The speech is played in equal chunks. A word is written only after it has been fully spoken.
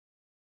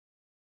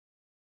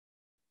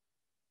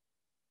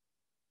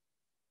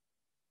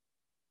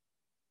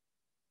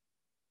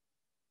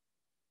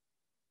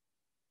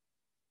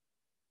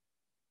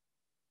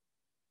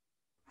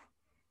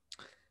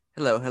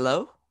Hello,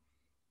 hello.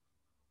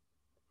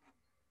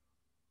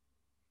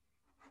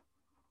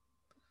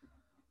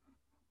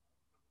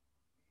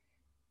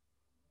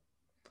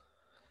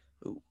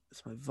 Ooh,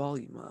 is my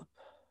volume up?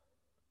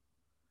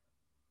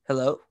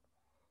 Hello?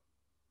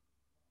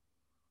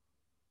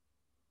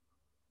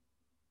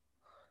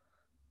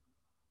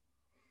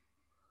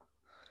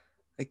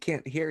 I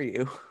can't hear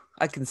you.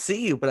 I can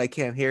see you, but I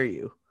can't hear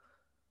you.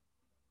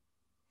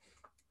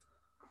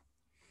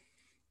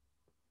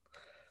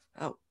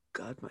 Oh,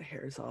 God, my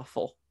hair is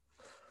awful.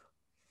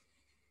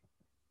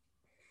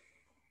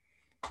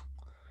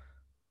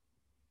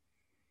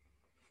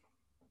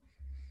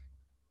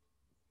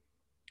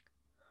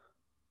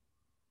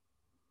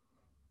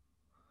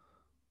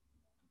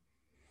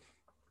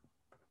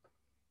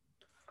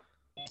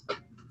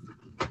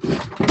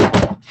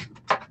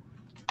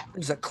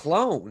 There's a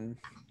clone.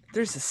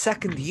 There's a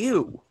second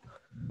you.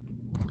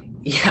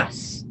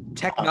 Yes.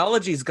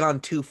 Technology's gone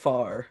too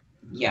far.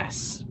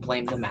 Yes.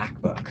 Blame the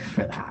MacBook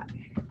for that.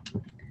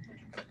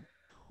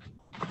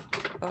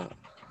 Oh.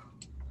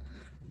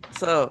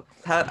 So,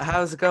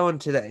 how's it going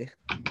today?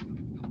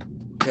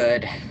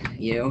 Good.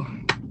 You?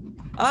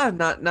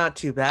 Not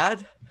too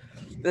bad.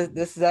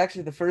 This is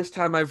actually the first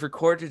time I've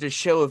recorded a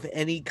show of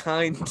any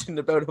kind in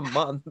about a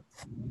month.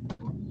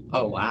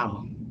 Oh,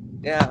 wow.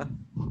 Yeah.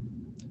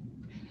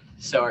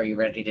 So are you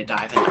ready to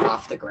dive into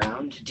Off the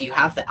Ground? Do you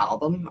have the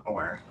album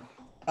or?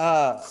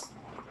 Uh,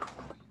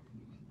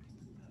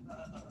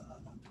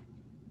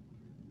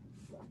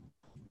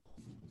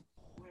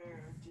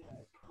 where did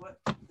I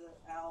put the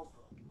album?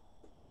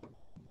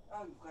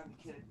 Oh, you gotta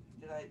be kidding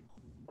me.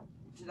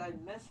 Did I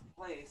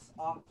misplace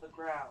Off the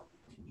Ground?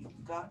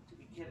 You've got to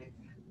be kidding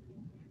me.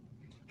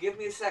 Give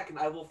me a second,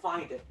 I will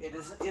find it. It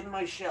is in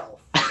my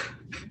shelf.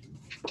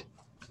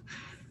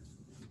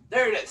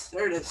 There it is.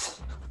 There it is.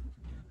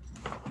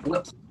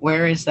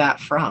 Where is that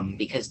from?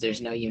 Because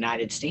there's no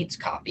United States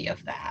copy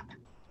of that.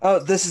 Oh,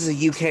 this is a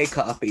UK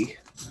copy.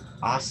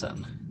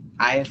 Awesome.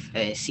 I have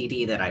a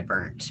CD that I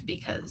burnt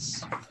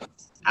because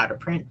out of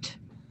print.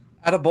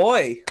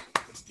 Attaboy.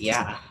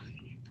 Yeah.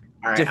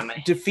 All right. I'm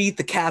gonna. Defeat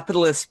the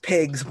capitalist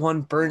pigs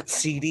one burnt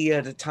CD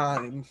at a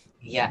time.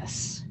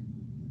 Yes.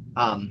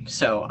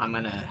 So I'm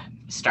gonna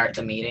start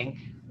the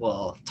meeting.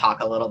 We'll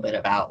talk a little bit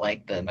about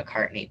like the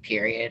McCartney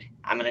period.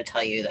 I'm gonna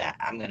tell you that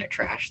I'm gonna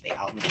trash the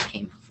album that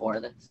came before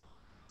this.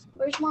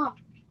 Where's mom?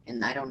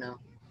 And I don't know.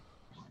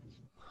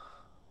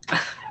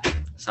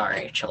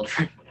 Sorry,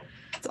 children.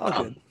 It's all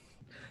good. Um,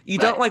 You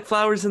but don't like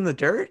Flowers in the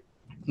Dirt?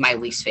 my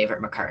least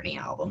favorite McCartney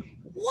album.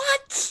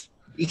 What?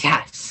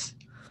 Yes.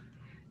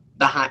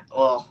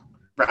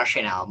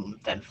 Russian album,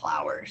 then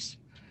Flowers.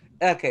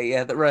 Okay,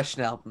 yeah, the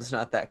Russian album's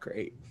not that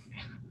great.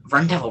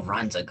 Run Devil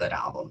Run's a good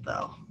album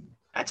though.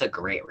 That's a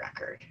great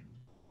record.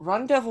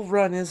 Run Devil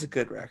Run is a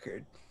good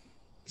record.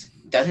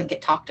 Doesn't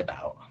get talked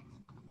about.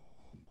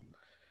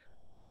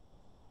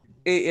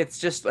 It's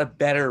just a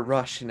better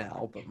Russian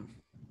album.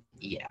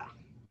 Yeah.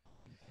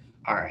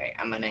 All right,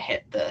 I'm gonna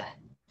hit the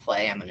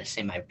play. I'm gonna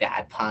say my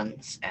bad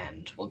puns,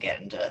 and we'll get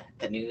into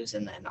the news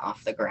and then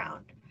Off the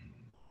Ground.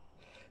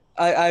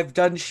 I've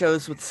done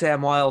shows with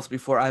Sam Wiles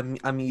before.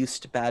 I'm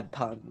used to bad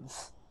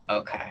puns.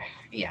 Okay,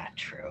 yeah,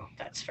 true.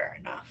 That's fair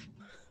enough.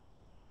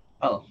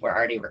 Oh, we're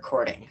already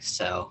recording,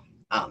 so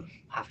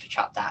have to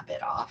chop that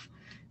bit off.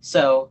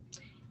 So,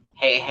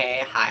 hey,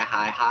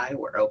 hi.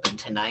 We're open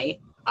tonight.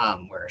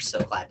 We're so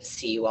glad to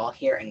see you all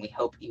here, and we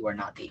hope you are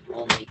not the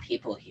only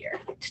people here.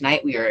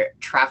 Tonight we are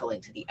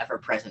traveling to the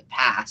ever-present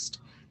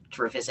past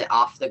to revisit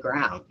Off the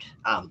Ground.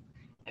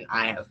 And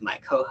I have my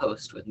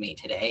co-host with me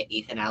today,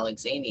 Ethan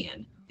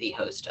Alexanian, the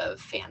host of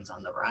Fans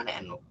on the Run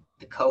and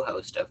the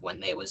co-host of When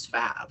They Was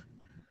Fab.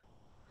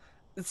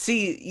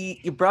 See,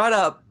 you brought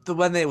up the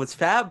When They Was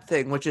Fab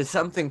thing, which is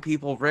something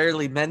people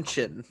rarely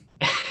mention.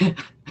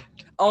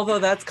 Although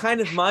that's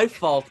kind of my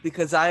fault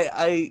because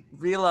I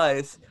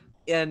realize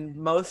in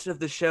most of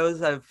the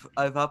shows I've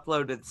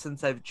uploaded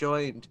since I've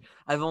joined,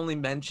 I've only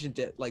mentioned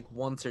it like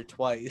once or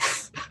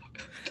twice.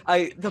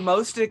 The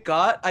most it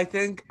got, I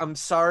think, I'm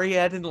sorry,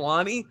 Ed and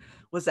Lonnie,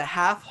 was a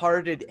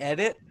half-hearted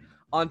edit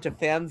onto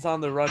Fans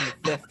on the Run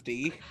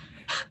 50,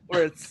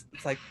 where it's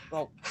like,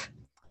 well,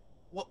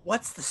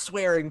 what's the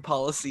swearing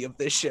policy of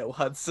this show,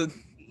 Hudson?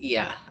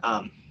 Yeah,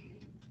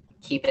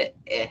 keep it.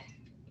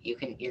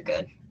 You're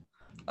good.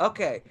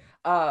 Okay,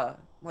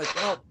 like,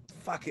 well,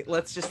 fuck it,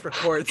 let's just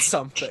record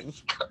something.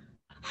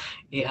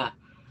 Yeah,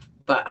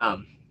 but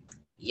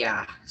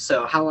yeah.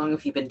 So how long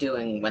have you been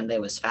doing When They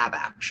Was Fab?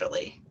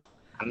 Actually,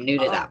 I'm new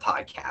to that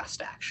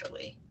podcast.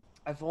 Actually,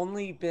 I've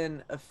only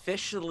been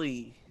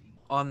officially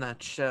on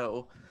that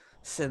show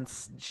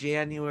since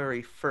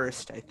January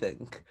 1st, I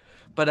think.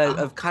 But I've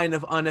oh, kind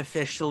of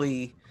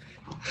unofficially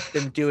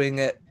been doing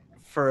it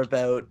for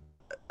about,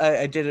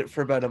 I did it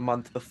for about a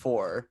month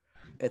before.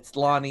 It's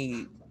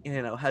Lonnie,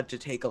 had to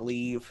take a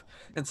leave.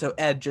 And so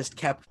Ed just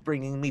kept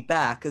bringing me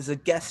back as a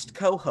guest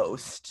co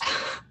host.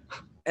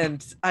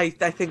 And I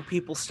think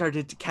people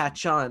started to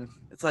catch on.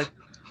 It's like,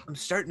 I'm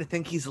starting to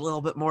think he's a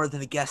little bit more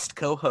than a guest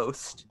co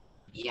host.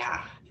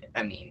 yeah.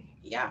 I mean,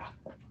 yeah.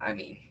 I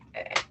mean,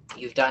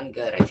 you've done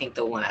good. I think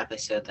the one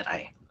episode that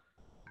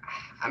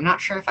I'm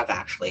not sure if I've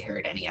actually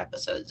heard any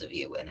episodes of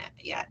you in it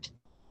yet.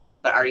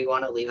 But are you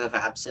on a leave of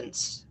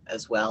absence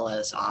as well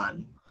as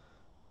on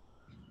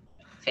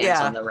Fans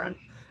on Yeah. the Run?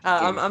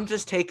 I'm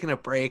just taking a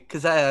break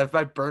because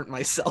I burnt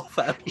myself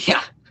out.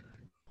 Yeah.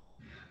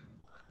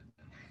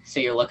 So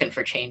you're looking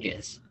for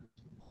changes.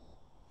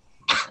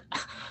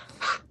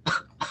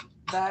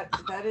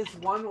 That is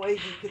one way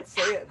you could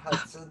say it,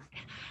 Hudson.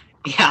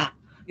 Yeah.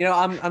 You know,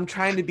 I'm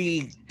trying to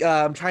be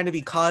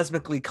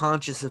cosmically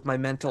conscious of my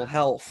mental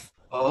health.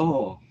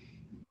 Oh,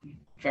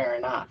 fair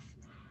enough.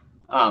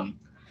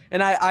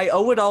 And I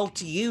owe it all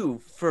to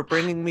you for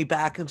bringing me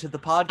back into the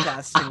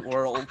podcasting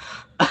world.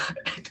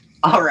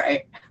 All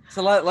right.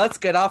 So let's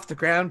get off the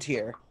ground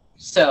here.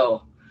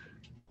 So,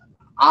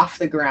 off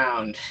the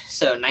ground.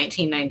 So,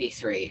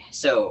 1993.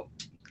 So,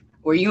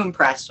 were you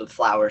impressed with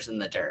Flowers in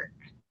the Dirt?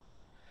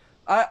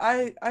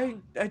 I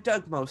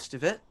dug most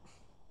of it.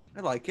 I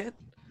like it.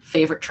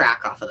 Favorite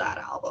track off of that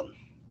album?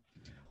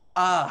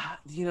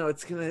 You know,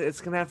 it's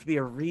gonna have to be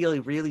a really,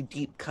 really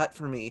deep cut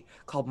for me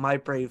called My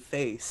Brave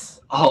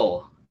Face.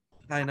 Oh,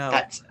 I know.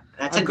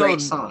 that's a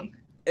great song.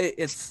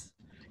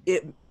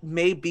 It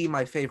may be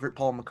my favorite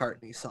Paul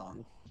McCartney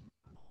song.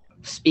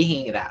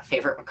 Speaking of that,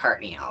 favorite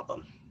McCartney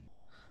album?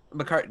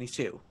 McCartney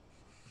 2.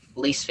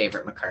 Least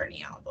favorite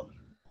McCartney album?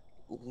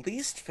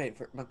 Least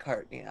favorite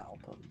McCartney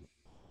album.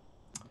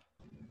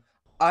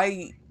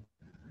 I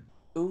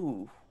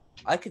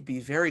could be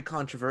very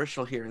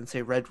controversial here and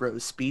say Red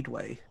Rose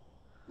Speedway.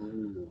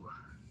 Ooh.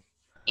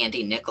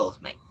 Andy Nichols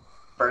might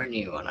burn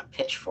you on a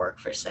pitchfork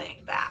for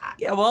saying that.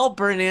 Yeah, well, I'll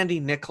burn Andy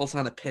Nichols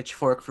on a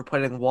pitchfork for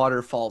putting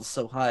Waterfalls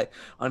so high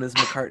on his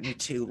McCartney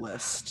 2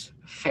 list.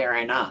 Fair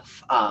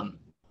enough.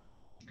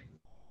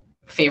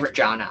 Favorite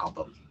John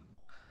album?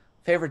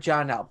 Favorite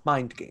John album?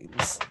 Mind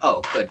Games.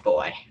 Oh, good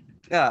boy.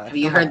 Yeah. Have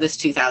you heard this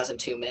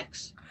 2002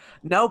 mix?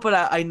 No, but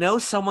I know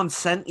someone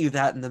sent you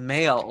that in the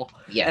mail.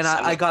 Yes. And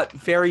I got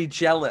very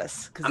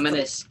jealous.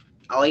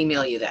 I'll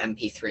email you the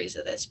MP3s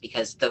of this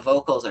because the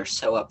vocals are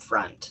so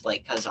upfront.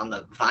 Like, because on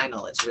the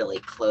vinyl it's really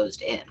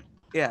closed in.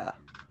 Yeah.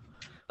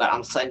 But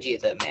I'll send you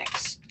the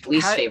mix.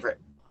 Least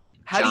favorite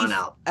John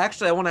album.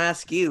 Actually, I want to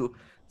ask you.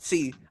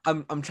 See,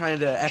 I'm trying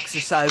to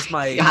exercise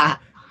my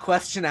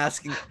question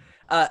asking.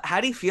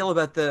 How do you feel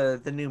about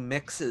the new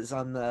mixes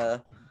on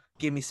the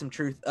Give Me Some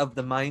Truth of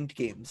the Mind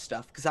Game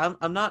stuff? Because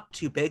I'm not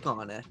too big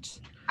on it.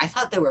 I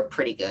thought they were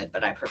pretty good,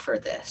 but I prefer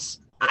this.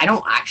 I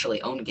don't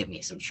actually own Give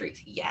Me Some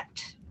Truth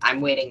yet.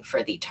 I'm waiting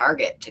for the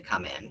Target to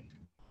come in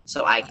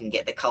so I can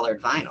get the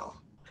colored vinyl.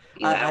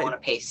 I want to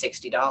pay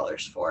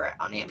 $60 for it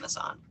on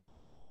Amazon.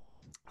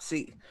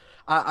 See,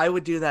 I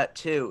would do that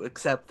too,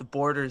 except the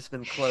border's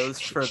been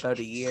closed for about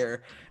a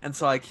year, and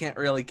so I can't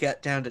really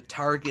get down to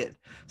Target.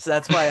 So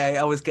that's why I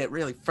always get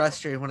really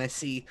frustrated when I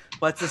see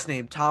what's his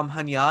name, Tom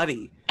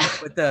Hunyadi,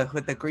 with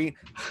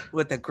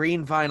the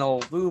green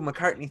vinyl. Ooh,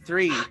 McCartney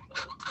 3.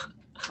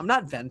 I'm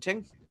not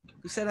venting.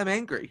 Who said I'm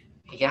angry?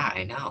 Yeah,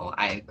 I know.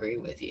 I agree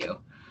with you.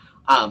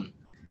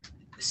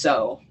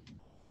 So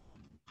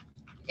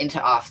into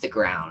Off the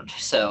Ground.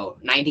 So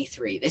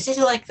 93. This is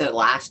like the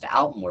last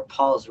album where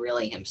Paul's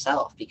really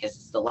himself because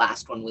it's the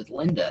last one with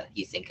Linda.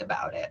 You think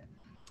about it,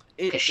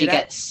 because she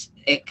gets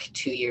sick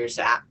 2 years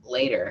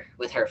later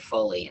with her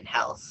fully in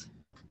health.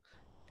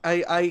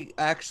 I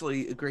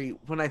actually agree.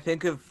 When I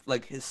think of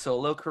like his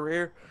solo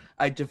career,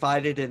 I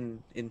divide it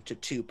into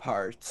two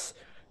parts.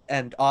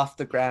 And Off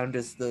the Ground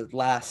is the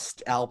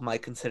last album I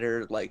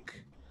consider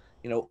like,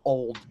 you know,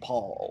 old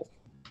Paul.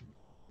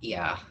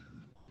 Yeah.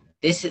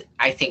 This,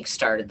 I think,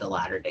 started the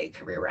latter-day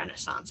career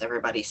renaissance.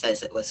 Everybody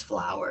says it was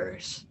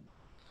Flowers.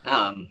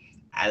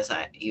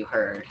 You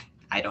heard,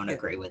 I don't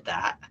agree with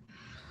that.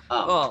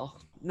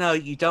 Well, no,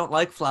 you don't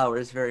like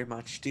Flowers very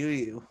much, do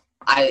you?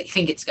 I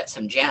think it's got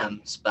some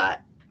gems,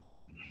 but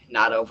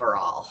not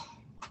overall.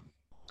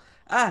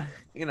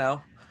 You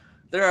know,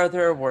 there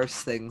are worse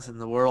things in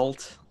the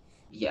world.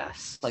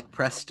 Yes. Like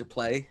Press to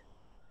Play.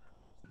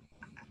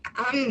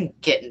 I'm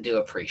getting to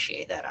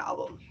appreciate that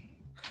album.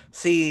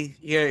 See,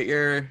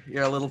 you're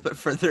a little bit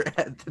further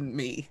ahead than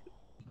me.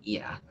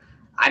 Yeah.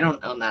 I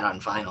don't own that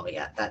on vinyl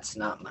yet. That's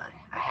not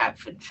I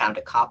haven't found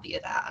a copy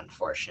of that,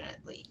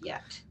 unfortunately,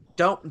 yet.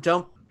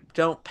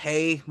 Don't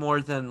pay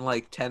more than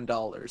like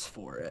 $10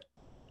 for it.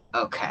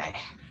 Okay.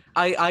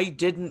 I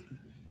didn't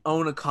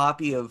own a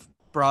copy of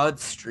Broad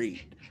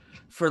Street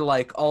for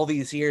like all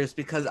these years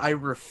because I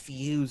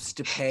refused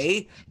to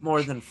pay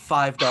more than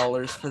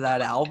 $5 for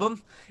that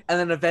album. And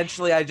then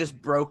eventually I just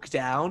broke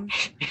down.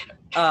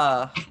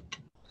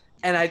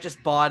 And I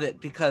just bought it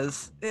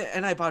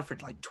and I bought it for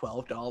like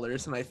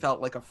 $12 and I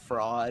felt like a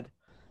fraud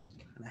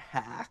and a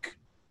hack.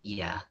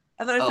 Yeah.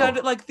 And then I found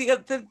it like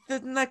the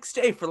next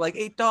day for like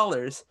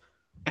 $8.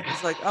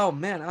 It's like, oh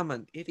man, I'm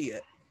an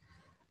idiot.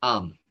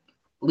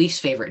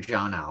 Least favorite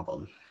John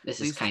album. This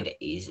is kind of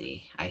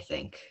easy, I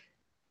think.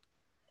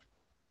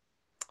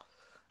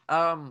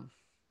 Life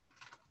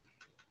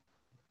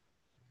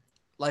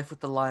with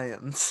the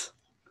Lions.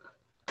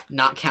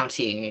 Not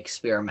counting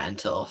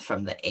Experimental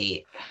from the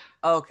 8.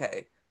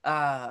 Okay.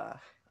 Uh,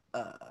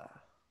 uh,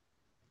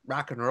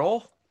 rock and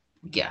roll.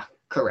 Yeah,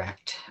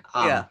 correct.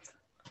 Yeah,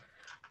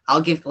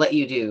 I'll let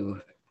you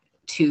do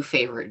two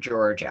favorite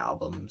George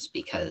albums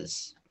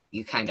because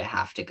you kind of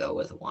have to go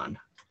with one.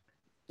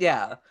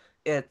 yeah.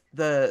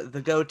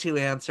 The go-to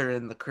answer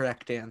and the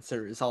correct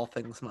answer is All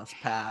Things Must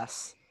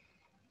Pass.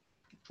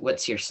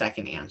 What's your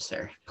second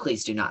answer?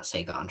 Please do not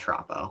say Gon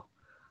Troppo.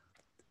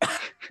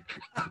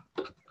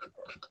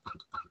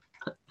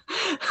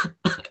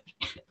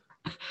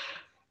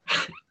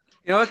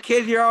 You know what,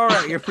 kid? You're all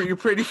right. You're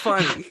pretty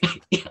funny.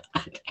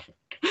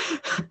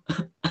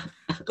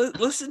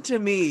 Listen to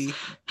me,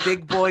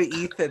 big boy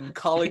Ethan,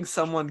 calling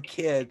someone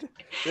kid.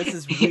 This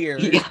is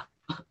weird.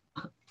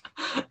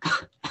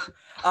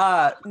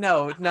 Yeah.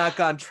 No, not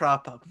Gon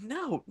Troppo.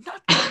 No,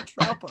 not Gon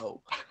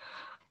Troppo.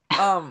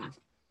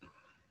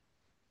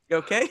 You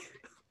okay?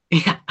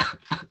 Yeah.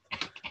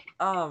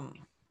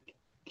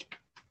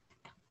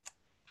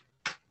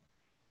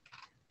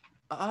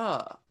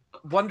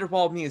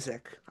 Wonderwall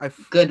music.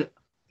 Good.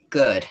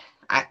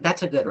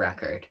 That's a good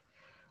record.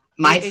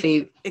 My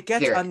favorite. It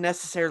gets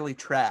unnecessarily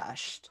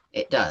trashed.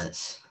 It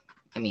does.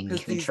 I mean, you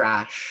can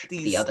trash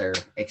the other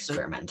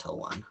experimental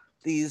one.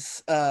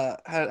 These how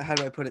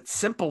do I put it?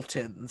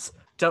 Simpletons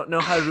don't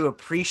know how to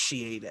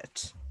appreciate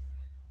it.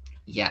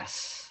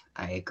 Yes,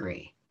 I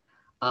agree.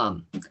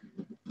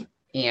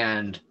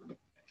 And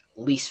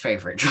least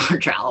favorite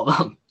George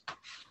album.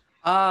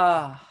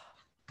 I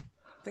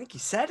think you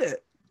said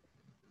it.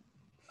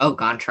 Oh,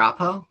 Gon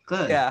Troppo?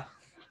 Good. Yeah.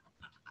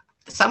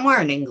 Somewhere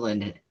in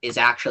England is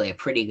actually a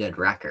pretty good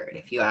record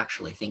if you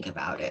actually think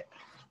about it.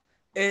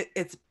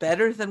 It's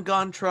better than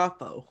Gon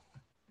Troppo.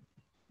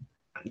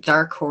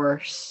 Dark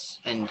Horse,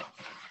 and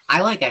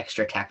I like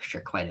Extra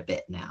Texture quite a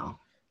bit now.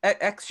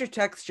 Extra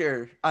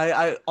Texture,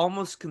 I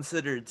almost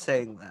considered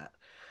saying that.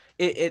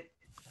 It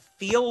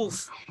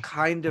feels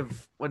kind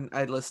of, when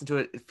I listen to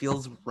it, it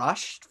feels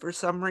rushed for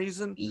some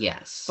reason.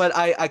 Yes. But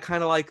I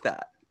kind of like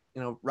that.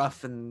 You know,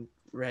 rough and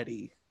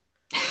ready.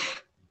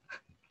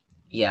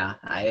 Yeah,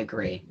 I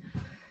agree.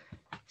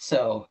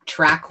 So,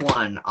 track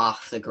 1,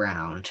 Off the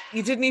Ground.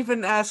 You didn't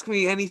even ask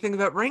me anything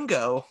about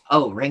Ringo.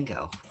 Oh,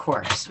 Ringo. Of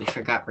course. We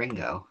forgot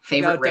Ringo.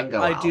 Favorite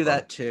Ringo album. I do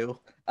that too.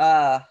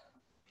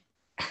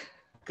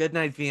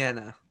 Goodnight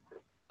Vienna.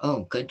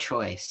 Oh, good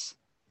choice.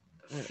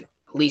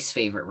 Least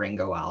favorite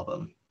Ringo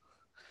album.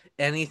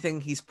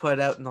 Anything he's put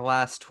out in the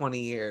last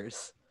 20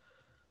 years.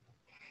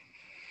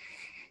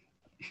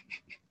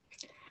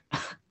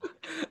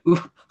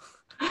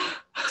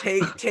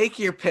 Take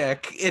your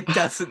pick. It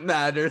doesn't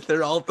matter.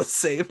 They're all the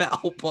same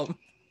album.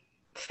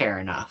 Fair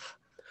enough.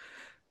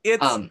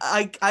 It's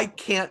I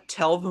can't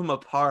tell them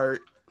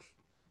apart.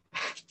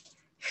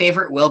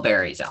 Favorite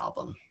Wilburys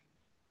album.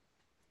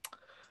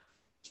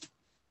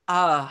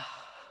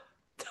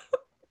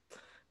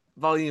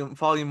 Volume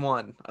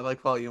 1. I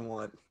like Volume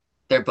 1.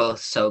 They're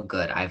both so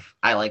good.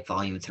 I like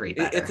Volume 3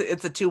 better.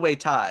 It's a two-way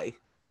tie.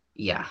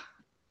 Yeah.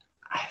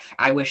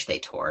 I wish they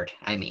toured.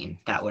 I mean,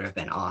 that would have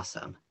been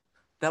awesome.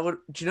 Do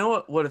you know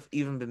what would have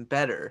even been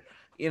better?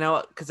 You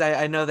know, because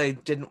I know they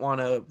didn't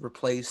want to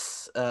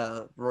replace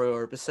Roy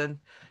Orbison.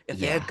 If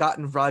they had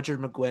gotten Roger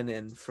McGuinn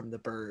in from the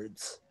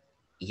Byrds.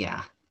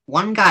 Yeah.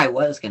 One guy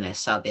was going to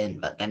sub in,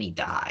 but then he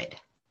died,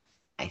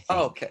 I think.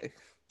 Oh, okay.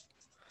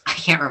 I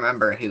can't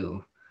remember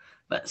who,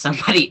 but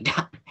somebody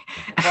died.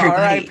 Well,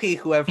 R.I.P.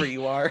 whoever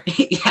you are.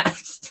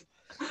 Yes.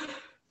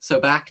 So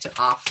back to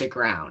Off the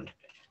Ground.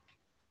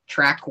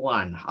 Track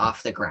 1,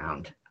 Off the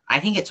Ground. I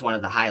think it's one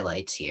of the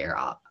highlights here.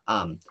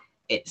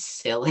 It's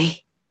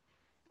silly.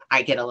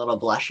 I get a little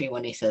blushy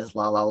when he says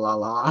la la la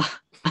la.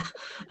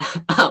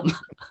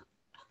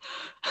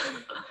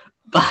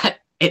 But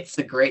it's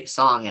a great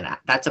song, and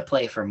that's a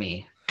play for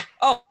me.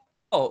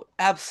 Oh,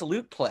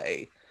 absolute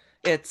play.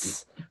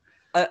 It's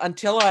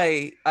until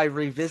I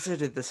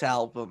revisited this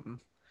album,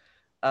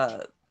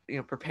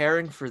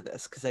 preparing for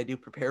this, because I do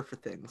prepare for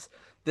things.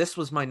 This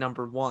was my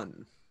number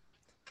 1.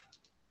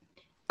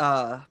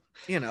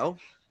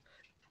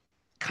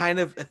 Kind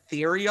of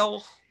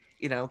ethereal,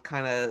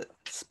 kind of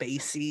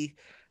spacey.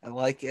 I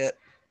like it.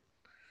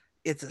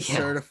 It's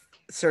a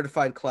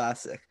certified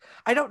classic.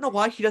 I don't know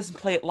why he doesn't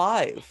play it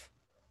live.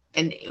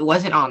 And it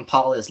wasn't on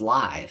Paul is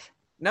Live.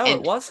 No,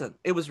 it wasn't.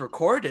 It was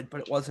recorded,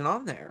 but it wasn't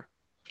on there.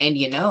 And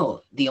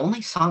the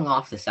only song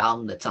off this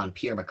album that's on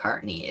Pierre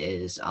McCartney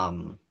is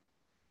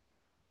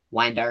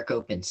Wine Dark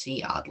Open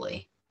Sea,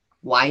 oddly.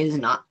 Why is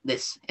not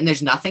this? And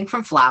there's nothing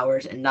from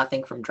Flowers and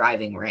nothing from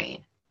Driving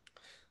Rain.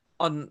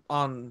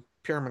 On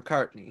Pierre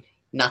McCartney?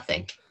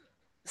 Nothing.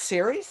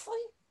 Seriously?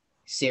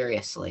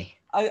 Seriously.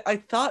 I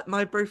thought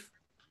My Brave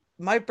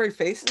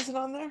Face isn't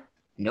on there?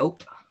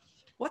 Nope.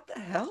 What the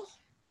hell?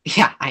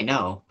 Yeah, I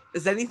know.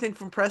 Is anything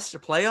from Press to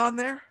Play on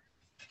there?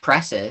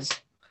 Press is.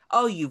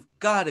 Oh, you've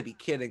got to be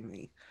kidding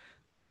me.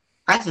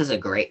 Press is a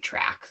great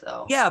track,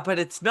 though. Yeah, but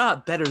it's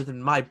not better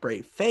than My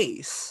Brave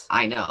Face.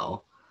 I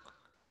know.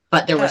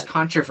 But there was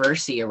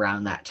controversy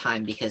around that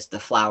time because the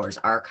Flowers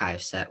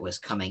archive set was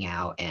coming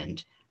out,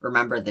 and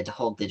remember the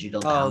whole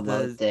digital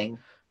download thing?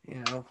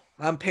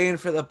 I'm paying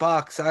for the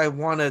box. I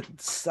want it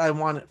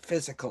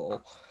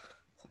physical.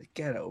 Like,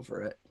 get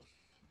over it.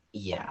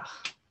 Yeah.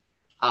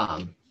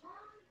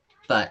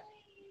 But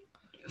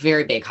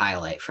very big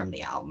highlight from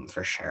the album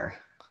for sure.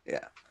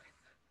 Yeah.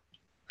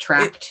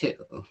 Track 2.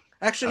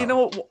 Actually, you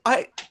know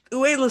what?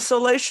 Ue Le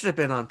Soleil should have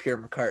been on Pure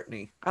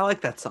McCartney. I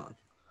like that song.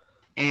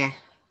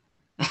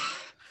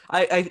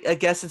 I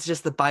guess it's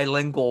just the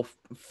bilingual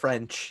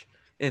French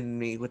in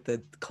me with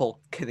the cult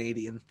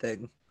Canadian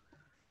thing.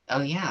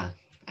 Oh yeah,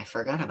 I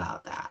forgot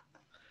about that.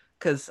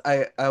 Because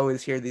I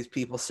always hear these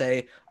people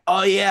say,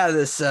 "Oh yeah,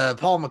 this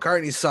Paul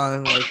McCartney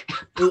song, like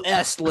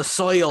U.S. Le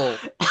Soil."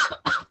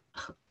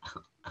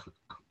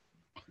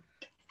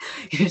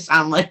 You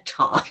sound like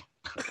Tom.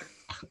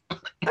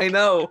 I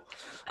know.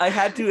 I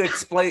had to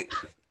explain.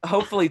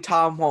 Hopefully,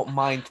 Tom won't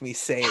mind me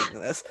saying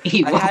this.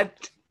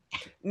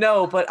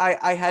 No, but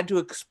I had to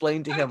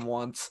explain to him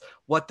once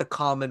what the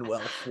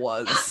Commonwealth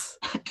was.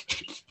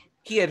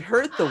 He had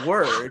heard the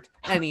word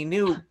and he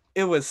knew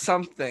it was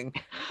something,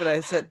 but I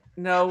said,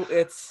 no,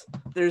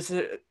 there's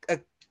a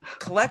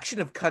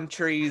collection of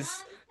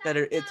countries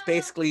it's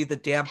basically the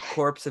damp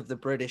corpse of the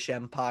British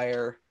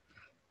Empire.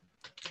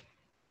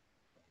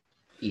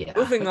 Yeah.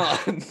 Moving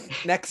on.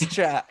 Next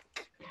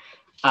track.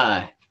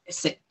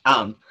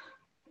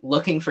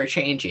 Looking for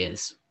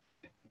Changes.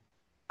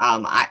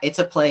 It's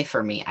a play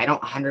for me. I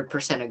don't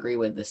 100% agree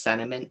with the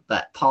sentiment,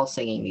 but Paul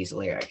singing these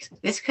lyrics.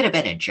 This could have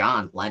been a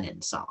John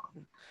Lennon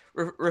song.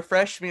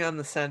 Refresh me on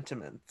the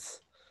sentiments.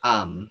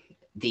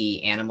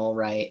 The animal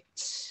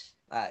rights.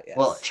 Yes.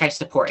 Well, try to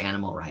support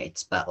animal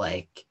rights, but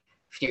like,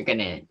 if you're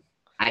gonna,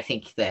 I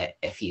think that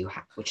if you,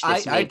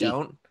 I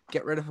don't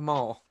get rid of them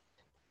all.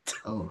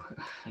 Oh,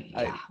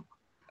 yeah.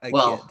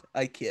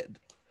 I kid.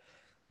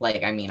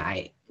 Like, I mean,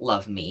 I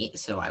love meat,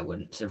 so I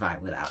wouldn't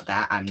survive without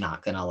that. I'm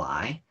not gonna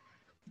lie.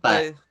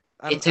 But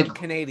I'm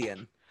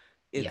Canadian.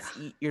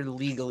 You're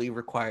legally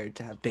required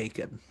to have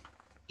bacon.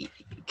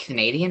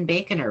 Canadian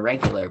bacon or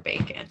regular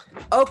bacon?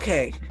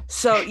 Okay,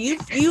 so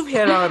you've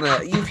hit on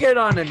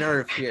a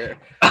nerve here.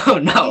 Oh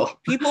no!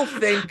 People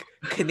think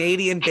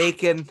Canadian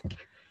bacon.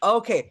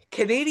 Okay,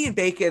 Canadian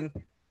bacon.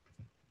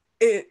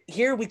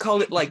 Here we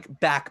call it like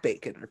back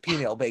bacon or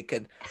penile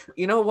bacon.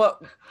 You know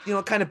what? You know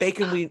what kind of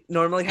bacon we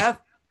normally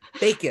have?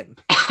 Bacon,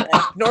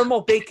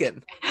 normal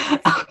bacon.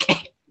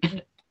 Okay.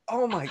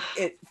 Oh my!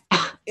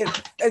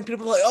 And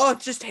people are like, oh,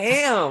 it's just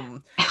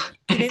ham.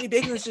 Canadian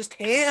bacon is just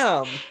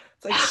ham.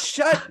 It's like,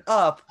 shut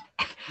up,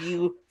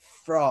 you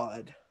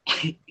fraud.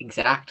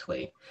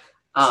 Exactly.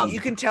 So you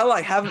can tell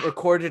I haven't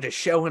recorded a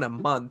show in a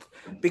month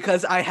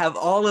because I have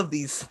all of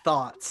these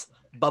thoughts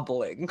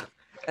bubbling,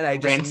 and I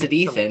just Rancid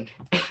Ethan.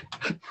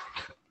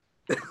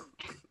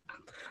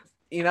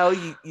 You know,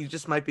 you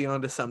just might be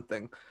onto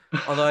something.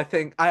 Although I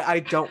think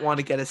I don't want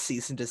to get a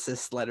cease and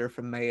desist letter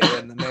from Mayo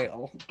in the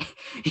mail.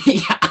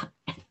 Yeah.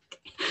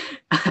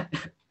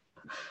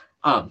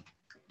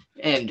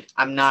 And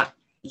I'm not.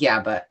 Yeah,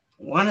 but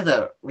one of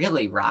the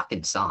really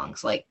rockin'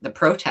 songs, like The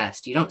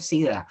Protest, you don't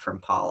see that from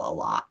Paul a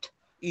lot.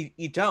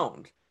 You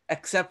don't,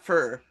 except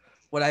for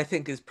what I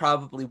think is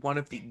probably one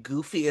of the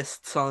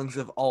goofiest songs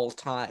of all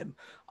time,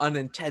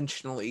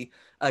 unintentionally,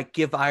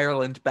 Give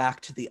Ireland Back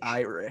to the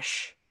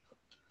Irish.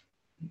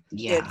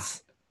 Yeah.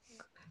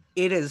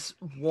 It is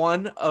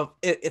one of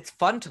it's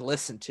fun to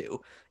listen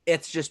to.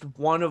 It's just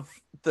one of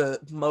the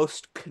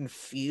most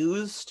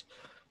confused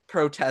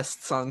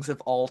protest songs of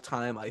all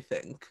time, I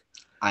think.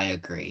 I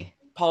agree.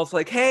 Paul's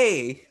like,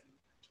 hey,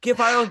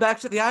 give Ireland back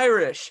to the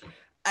Irish.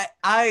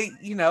 I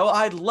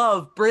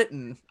love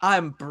Britain.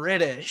 I'm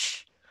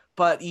British.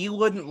 But you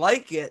wouldn't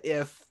like it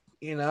if,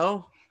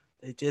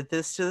 they did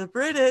this to the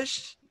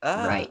British.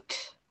 Right.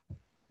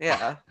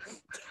 Yeah.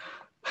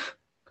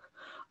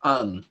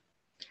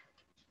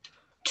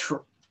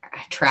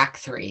 Track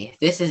 3.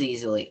 This is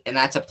easily, and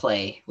that's a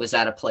play. Was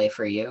that a play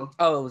for you?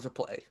 Oh, it was a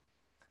play.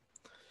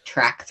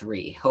 Track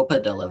 3, Hope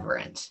of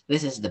Deliverance.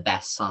 This is the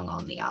best song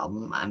on the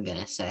album, I'm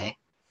gonna say.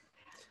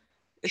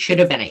 Should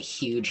have been a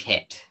huge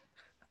hit.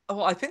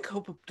 Oh, I think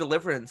Hope of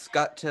Deliverance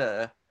got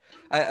to...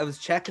 I was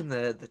checking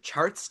the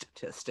chart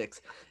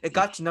statistics. It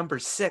got to number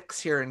 6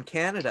 here in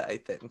Canada, I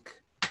think.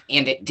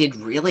 And it did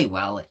really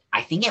well.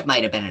 I think it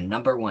might have been a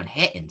number 1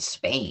 hit in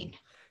Spain.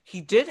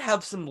 He did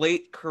have some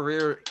late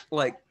career,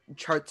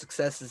 chart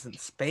successes in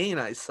Spain,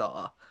 I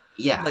saw.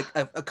 Yeah.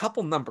 A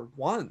couple number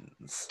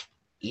 1s.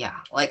 Yeah.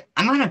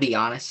 I'm going to be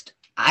honest.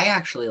 I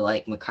actually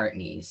like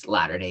McCartney's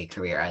latter-day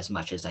career as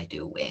much as I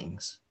do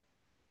Wings.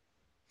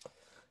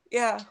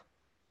 Yeah.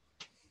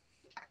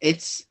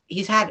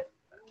 He's had,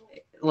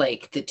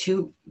 the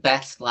two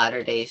best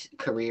latter-day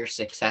career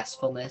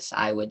successfulness,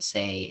 I would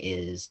say,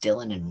 is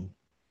Dylan and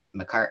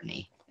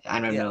McCartney. I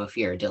don't know if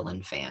you're a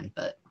Dylan fan,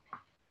 but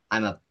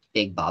I'm a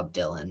big Bob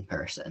Dylan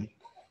person.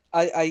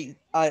 I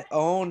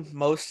own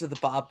most of the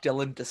Bob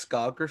Dylan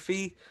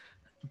discography,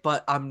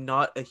 but I'm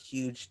not a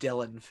huge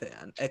Dylan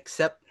fan,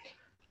 except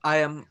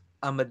I'm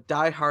a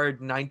diehard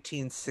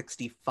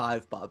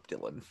 1965 Bob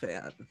Dylan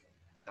fan.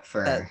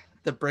 For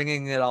the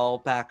Bringing It All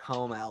Back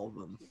Home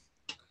album.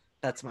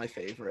 That's my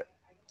favorite.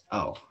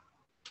 Oh.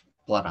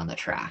 Blood on the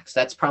Tracks.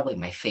 That's probably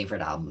my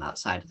favorite album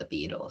outside of the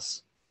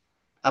Beatles.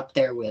 Up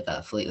there with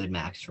Fleetwood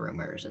Mac's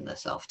Rumors and the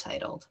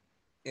self-titled.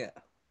 Yeah.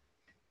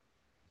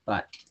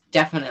 But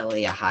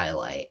definitely a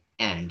highlight.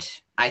 And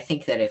I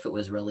think that if it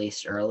was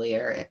released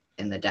earlier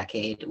in the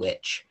decade,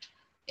 which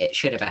it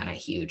should have been a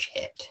huge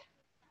hit.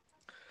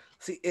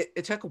 See,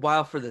 it took a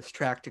while for this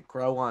track to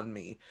grow on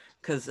me,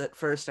 because at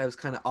first I was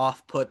kind of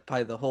off-put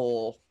by the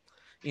whole,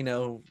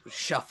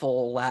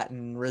 shuffle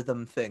Latin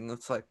rhythm thing.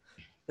 It's like,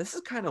 this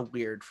is kind of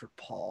weird for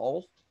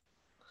Paul.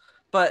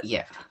 But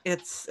yeah,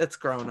 it's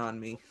grown on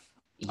me.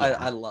 Yeah.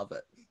 I love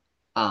it.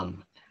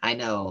 I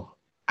know.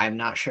 I'm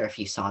not sure if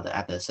you saw the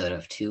episode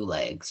of Two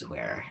Legs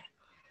where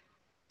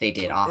they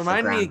did Off the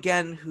Ground. Remind me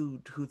again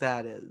who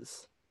that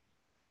is.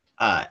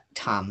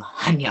 Tom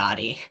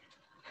Hunyadi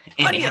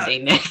and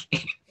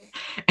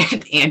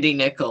Andy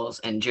Nichols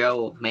and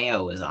Joe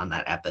Mayo was on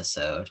that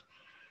episode.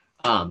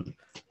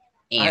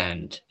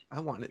 And I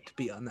want it to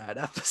be on that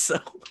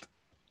episode.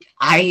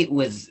 I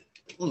was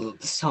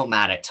so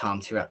mad at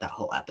Tom throughout that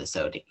whole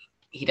episode.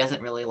 He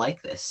doesn't really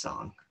like this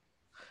song.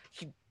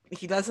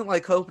 He doesn't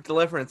like Hope of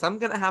Deliverance. I'm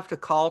gonna have to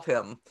call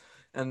him,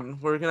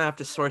 and we're gonna have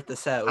to sort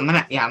this out. I'm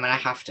gonna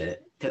have to.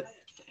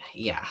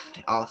 Yeah,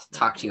 I'll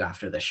talk to you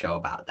after the show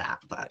about that.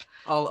 But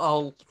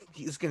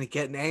he's gonna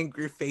get an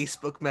angry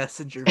Facebook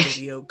Messenger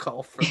video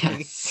call from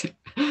me.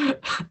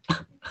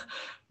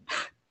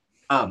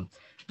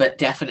 But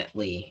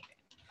definitely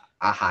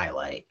a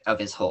highlight of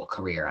his whole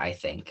career, I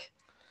think.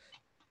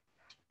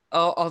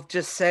 I'll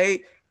just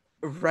say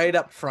right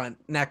up front,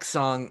 next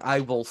song I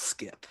will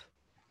skip.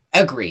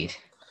 Agreed.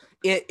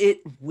 It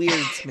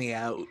weirds me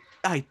out.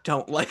 I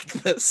don't like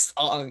this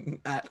song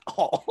at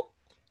all.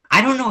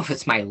 I don't know if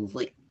it's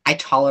I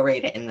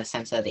tolerate it in the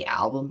sense of the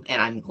album, and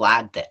I'm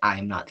glad that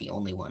I'm not the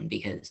only one,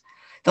 because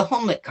the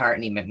whole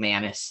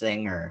McCartney-McManus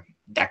thing, or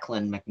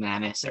Declan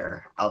McManus,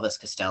 or Elvis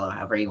Costello,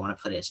 however you want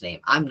to put his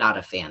name, I'm not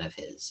a fan of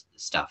his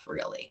stuff,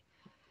 really.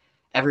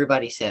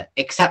 Everybody said,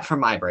 except for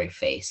My Brave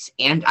Face,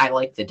 and I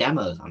like the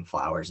demos on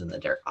Flowers in the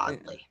Dirt,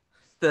 oddly.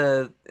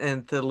 The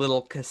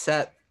little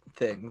cassette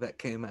thing that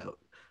came out.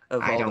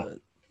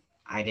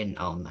 I didn't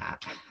own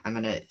that. I'm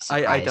gonna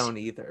I don't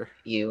either.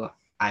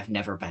 I've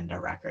never been to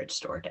Record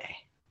Store Day.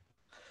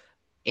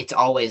 It's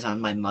always on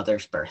my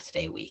mother's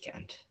birthday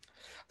weekend.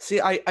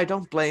 See, I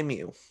don't blame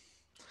you.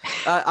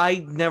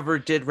 I never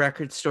did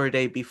Record Store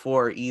Day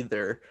before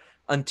either,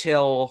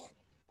 until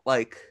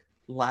like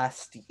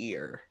last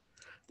year.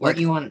 Weren't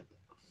you on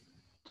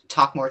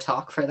Talk More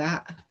Talk for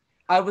that?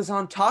 I was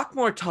on Talk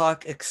More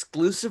Talk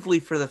exclusively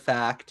for the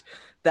fact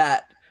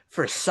that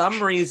for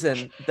some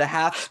reason, the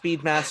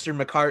half-speed Master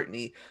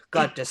McCartney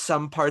got to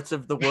some parts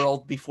of the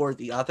world before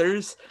the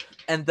others,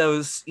 and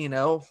those,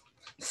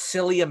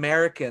 silly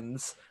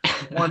Americans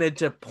wanted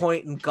to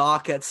point and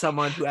gawk at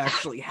someone who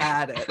actually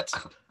had it.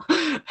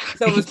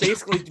 So it was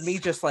basically me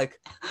just like...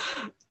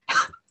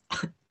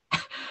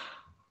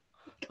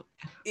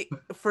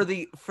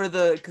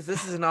 because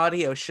this is an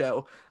audio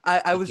show,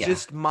 I was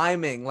just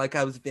miming like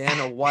I was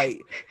Vanna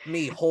White,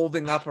 me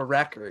holding up a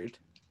record.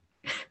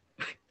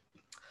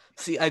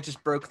 See, I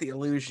just broke the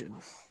illusion.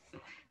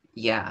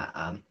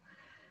 Yeah,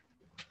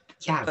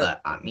 but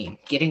I mean,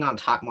 getting on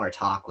Talk More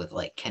Talk with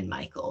like Ken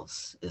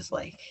Michaels is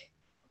like,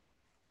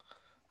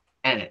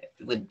 and it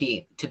would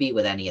be to be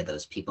with any of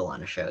those people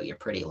on a show, you're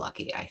pretty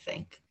lucky, I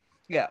think.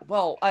 Yeah,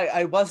 well,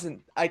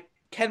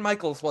 Ken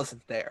Michaels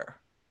wasn't there.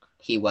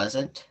 He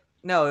wasn't?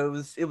 No,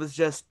 it was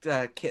just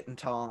Kit and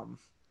Tom.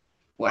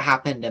 What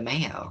happened to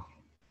Mayo?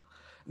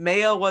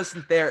 Mayo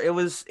wasn't there. It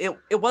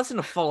wasn't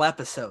a full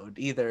episode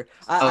either.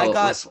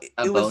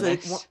 It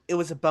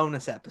was a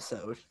bonus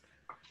episode,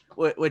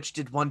 which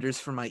did wonders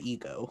for my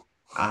ego.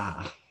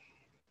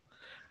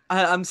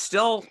 I'm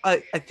still. I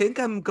think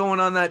I'm going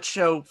on that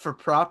show for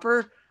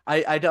proper.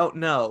 I don't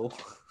know.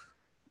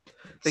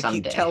 They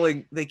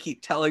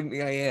keep telling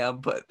me I am,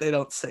 but they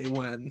don't say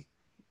when.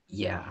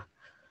 Yeah.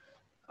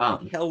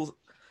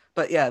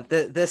 But yeah,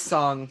 this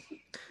song.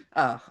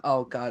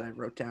 Oh God, I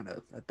wrote down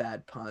a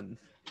bad pun.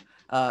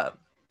 I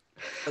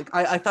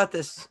thought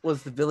this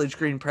was the Village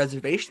Green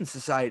Preservation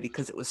Society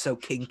because it was so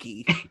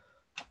kinky.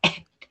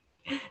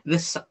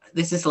 This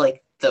is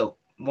like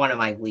one of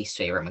my least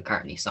favorite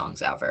McCartney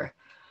songs ever.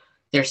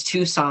 There's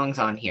 2 songs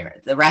on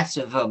here. The rest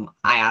of them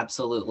I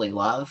absolutely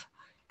love,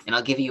 and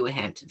I'll give you a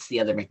hint. It's the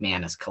other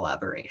McManus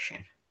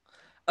collaboration.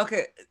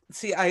 Okay,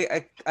 see,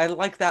 I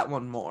like that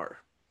one more.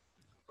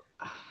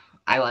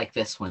 I like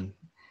this one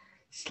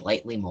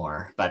slightly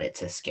more, but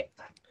it's a skip.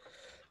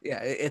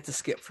 Yeah, it's a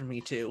skip for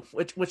me too,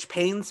 which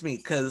pains me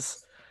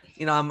because,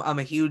 I'm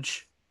a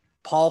huge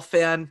Paul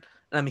fan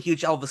and I'm a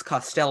huge Elvis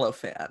Costello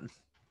fan.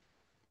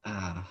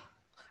 I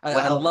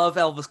love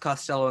Elvis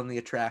Costello and the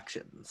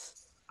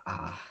Attractions.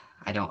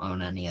 I don't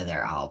own any of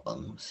their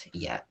albums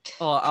yet.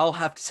 Oh, I'll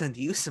have to send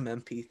you some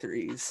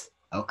MP3s.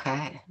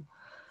 Okay.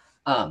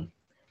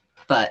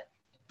 But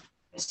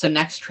so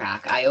next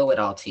track, I Owe It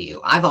All to You.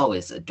 I've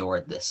always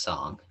adored this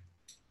song.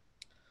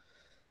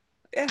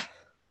 Yeah.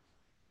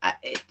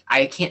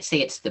 I can't say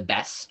it's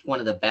one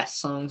of the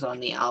best songs on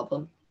the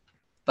album,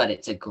 but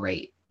it's a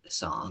great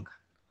song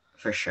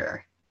for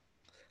sure.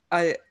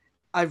 I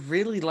I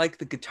really like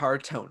the guitar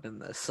tone in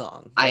this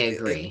song. I Like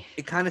agree.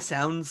 it kind of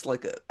sounds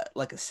like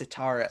a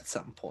sitar at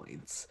some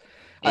points.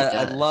 It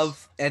I does.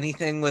 love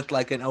anything with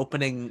like an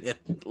opening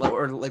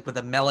or like with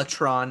a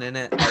mellotron in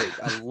it.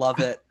 I love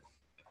it.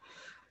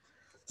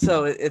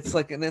 So it's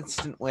like an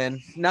instant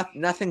win.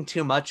 Nothing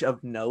too much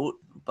of note,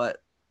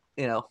 but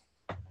you know,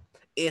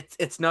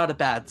 it's not a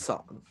bad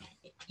song.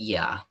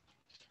 Yeah,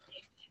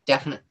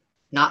 definitely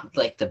not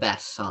like the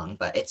best song,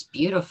 but it's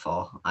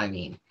beautiful. I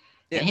mean,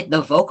 Yeah.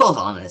 the vocals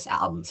on this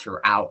album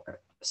throughout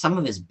are some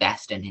of his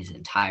best in his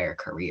entire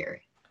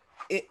career.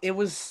 It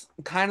was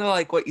kind of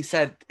like what you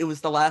said. It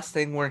was the last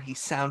thing where he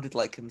sounded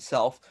like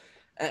himself,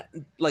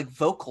 like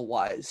vocal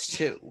wise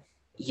too.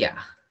 Yeah,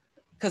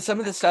 Because some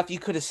of the stuff you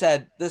could have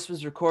said this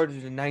was recorded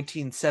in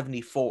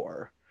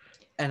 1974,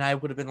 and I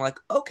would have been like,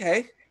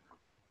 okay,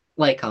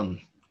 like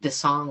the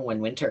song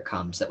 "When Winter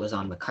Comes" that was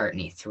on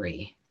McCartney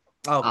 3.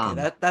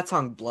 okay, that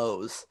song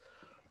blows.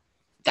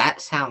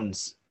 That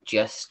sounds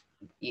just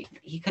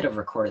he could have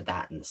recorded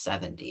that in the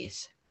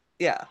 70s.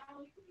 Yeah.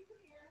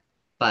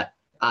 But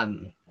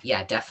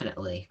yeah,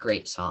 definitely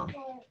great song.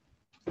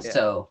 Yeah.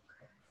 So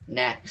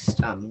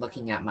next, I'm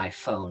looking at my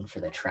phone for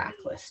the track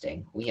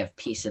listing. We have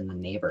Peace in the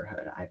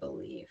Neighborhood, I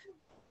believe.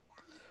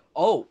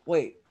 Oh,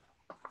 wait.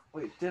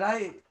 Did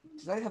I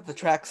have the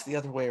tracks the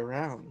other way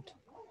around?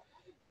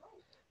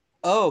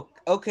 Oh,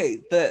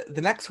 okay.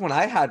 The next one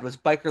I had was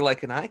Biker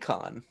Like an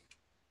Icon.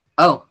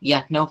 Oh,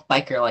 yeah, no,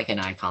 Biker Like an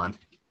Icon.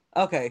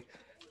 Okay.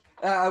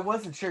 I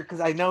wasn't sure because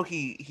I know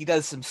he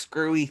does some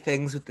screwy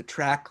things with the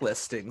track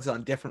listings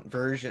on different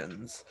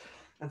versions.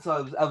 And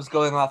so I was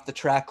going off the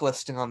track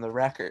listing on the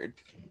record.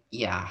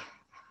 Yeah.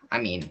 I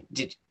mean,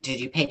 did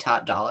you pay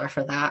top dollar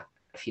for that,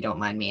 if you don't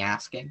mind me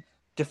asking?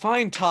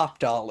 Define top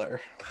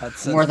dollar,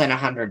 Hudson. More than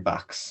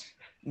 $100.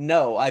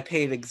 No, I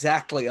paid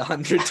exactly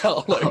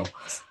 $100.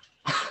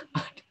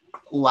 Oh.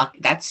 Luck,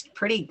 that's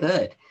pretty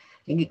good.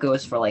 I think it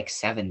goes for like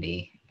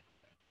 70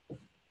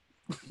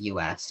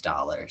 US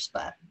dollars,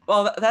 but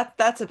well,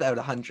 that's about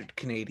 100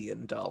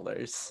 Canadian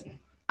dollars.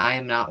 I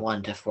am not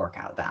one to fork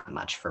out that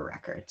much for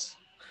records.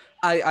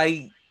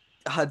 I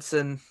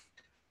Hudson,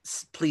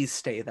 please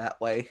stay that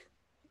way.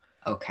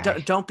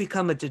 Okay. Don't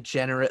become a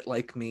degenerate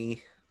like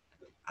me.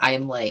 I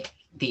am like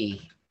the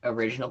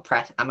original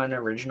press. I'm an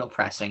original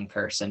pressing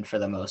person for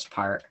the most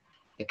part,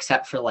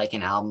 except for like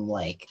an album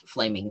like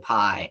Flaming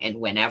Pie. And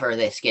whenever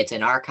this gets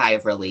an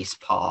archive release,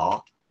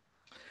 Paul.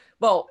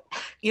 Well,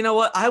 you know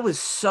what? I was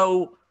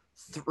so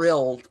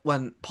thrilled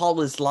when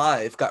Paul is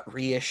Live got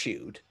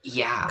reissued.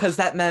 Yeah. Because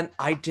that meant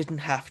I didn't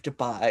have to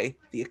buy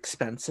the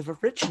expensive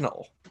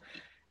original.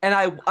 And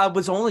I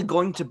was only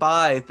going to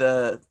buy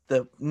the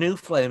new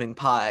Flaming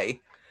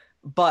Pie,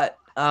 but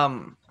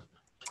the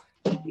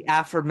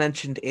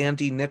aforementioned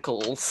Andy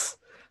Nichols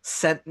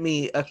sent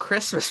me a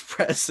Christmas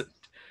present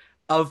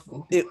of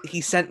it.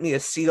 He sent me a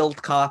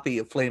sealed copy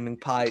of Flaming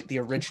Pie, the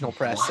original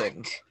pressing.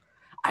 What?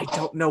 I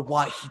don't know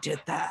why he did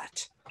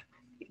that.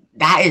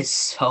 That is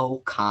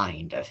so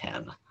kind of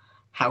him.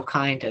 How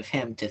kind of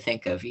him to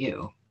think of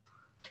you.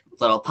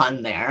 Little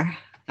pun there.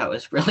 That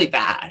was really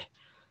bad.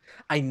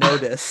 I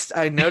noticed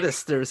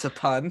there's a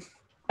pun.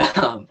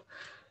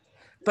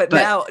 But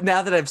now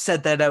that I've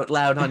said that out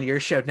loud on your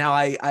show, now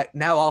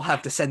I'll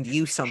have to send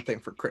you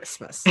something for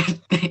Christmas.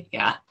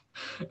 Yeah.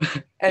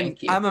 And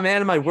I'm a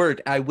man of my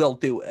word. I will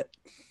do it.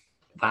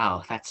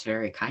 Wow, that's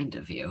very kind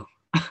of you.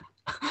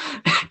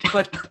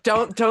 But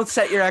don't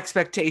set your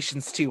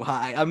expectations too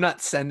high. I'm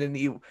not sending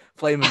you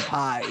Flaming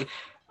Pie.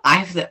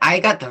 I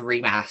got the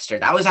remaster.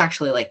 That was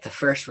actually like the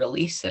first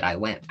release that I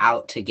went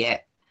out to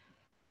get.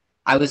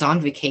 I was on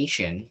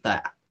vacation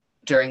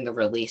during the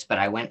release, but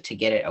I went to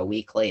get it a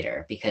week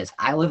later because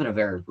I live in a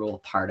very rural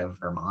part of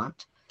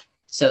Vermont.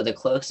 So the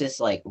closest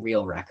like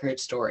real record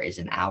store is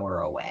an hour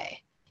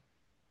away.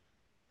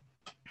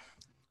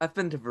 I've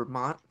been to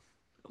Vermont.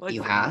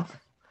 You have?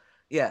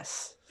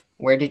 Yes.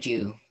 Where did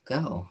you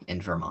go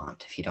in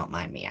Vermont, if you don't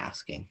mind me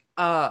asking?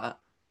 I'm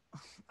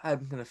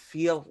gonna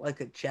feel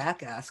like a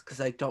jackass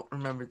because I don't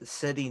remember the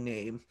city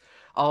name.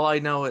 All I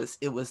know is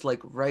it was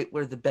like right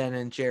where the Ben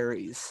and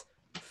Jerry's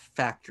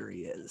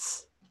factory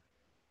is.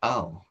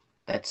 Oh,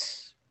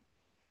 that's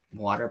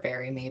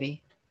Waterbury,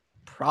 maybe?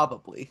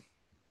 Probably.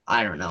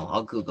 I don't know.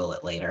 I'll Google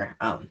it later.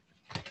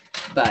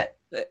 But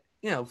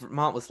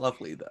Vermont was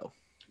lovely though.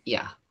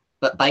 Yeah,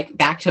 but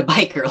back to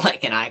Biker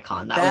Like an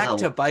Icon.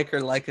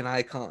 Biker Like an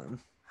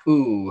Icon.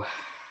 Ooh.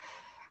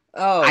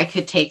 Oh, I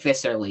could take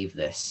this or leave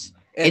this.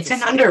 It's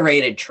an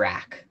underrated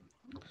track.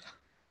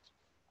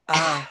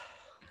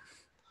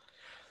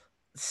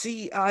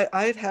 See,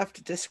 I'd have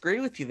to disagree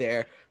with you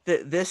there.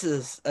 This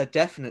is a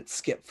definite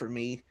skip for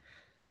me.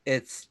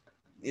 It's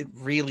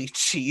really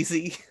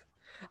cheesy.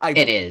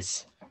 It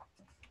is.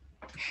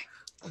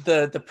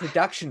 The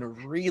production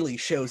really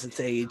shows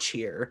its age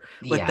here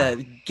with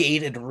the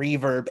gated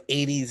reverb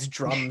 80s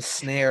drum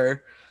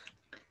snare.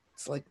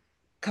 It's like,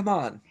 come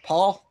on,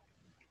 Paul.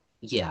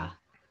 Yeah.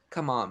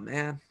 Come on,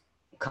 man.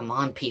 Come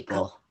on,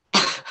 people.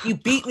 You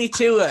beat me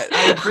to it.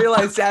 I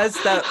realized as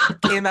that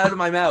came out of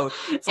my mouth.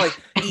 It's like,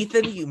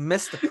 Ethan, you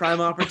missed the prime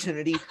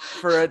opportunity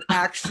for an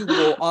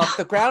actual off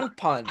the ground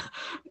pun.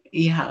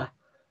 Yeah.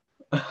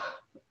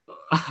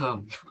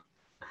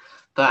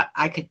 But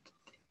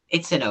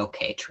it's an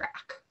okay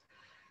track.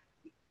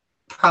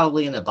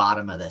 Probably in the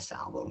bottom of this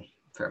album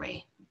for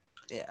me.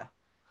 Yeah.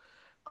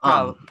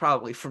 Um,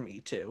 Probably for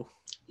me too.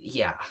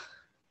 Yeah.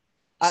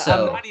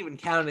 I'm not even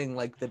counting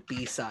like the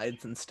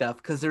B-sides and stuff,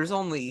 because there's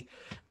only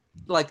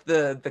like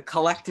the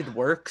collected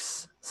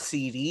works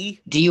CD.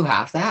 Do you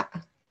have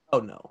that? Oh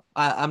no,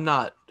 I'm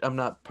not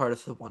part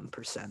of the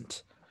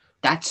 1%.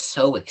 That's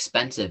so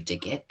expensive to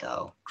get,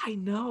 though. I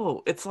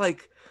know. It's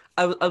like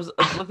I was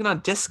looking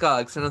on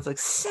Discogs and it's like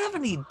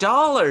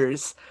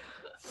 $70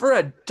 for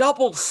a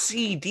double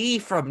CD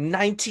from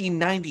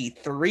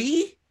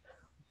 1993.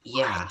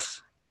 Yeah. What?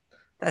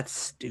 That's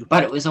stupid.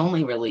 But it was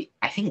only really,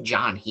 I think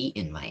John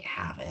Heaton might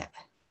have it.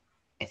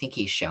 I think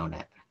he's shown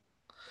it.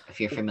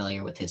 If you're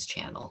familiar with his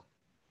channel.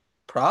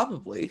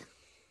 Probably.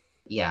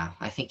 Yeah,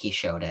 I think he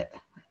showed it.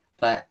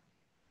 But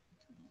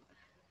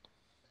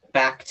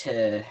back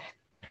to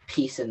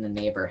Peace in the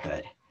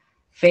Neighborhood.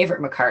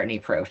 Favorite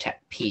McCartney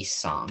peace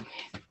song?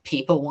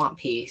 People Want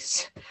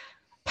Peace,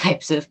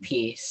 Pipes of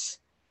Peace,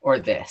 or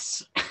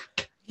this?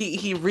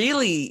 He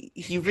really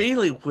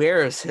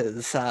wears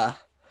his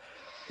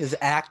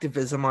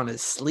activism on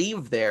his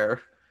sleeve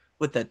there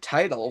with the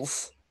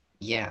titles.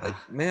 Yeah.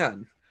 Like,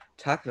 man,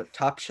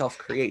 top shelf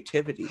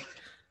creativity.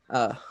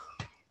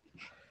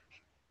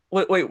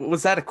 Wait,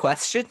 was that a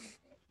question?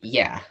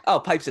 Yeah. Oh,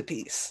 Pipes of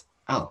Peace.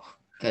 Oh,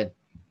 good.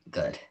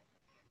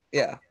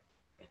 Yeah.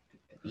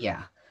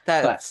 Yeah.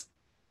 That's.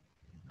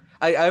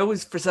 I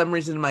always, for some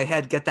reason in my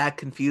head, get that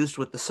confused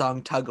with the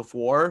song Tug of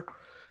War.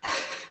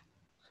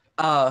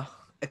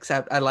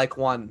 Except I like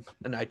one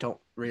and I don't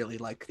really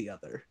like the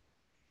other.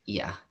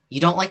 Yeah. You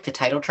don't like the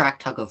title track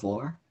Tug of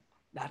War?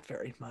 Not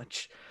very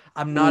much.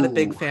 I'm not a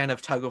big fan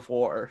of Tug of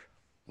War.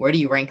 Where do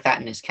you rank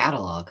that in his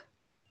catalog?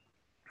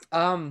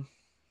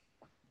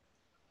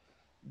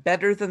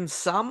 Better than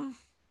some,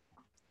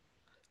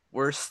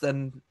 worse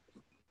than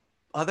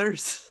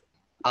others.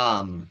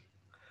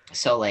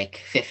 So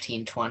like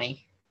 15,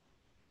 20?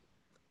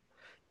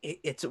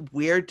 It's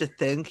weird to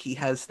think he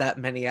has that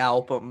many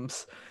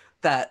albums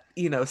that,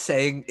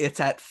 saying it's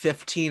at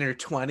 15 or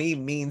 20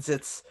 means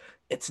it's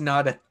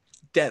not a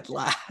dead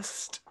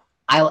last.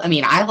 I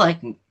mean, I like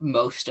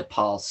most of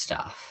Paul's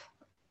stuff.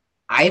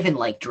 I even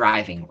like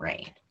Driving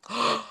Rain.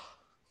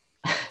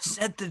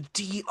 Said the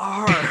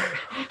DR.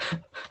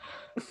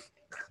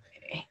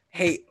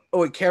 Hey,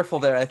 wait, careful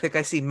there. I think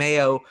I see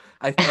Mayo.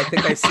 I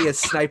think I see a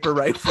sniper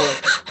rifle,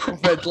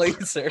 red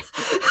laser.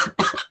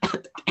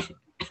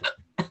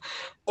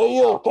 Hey,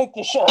 yo, take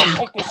the shot.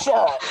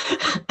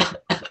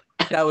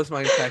 That was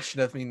my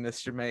impression of me,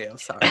 Mr. Mayo.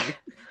 Sorry.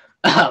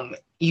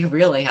 You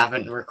really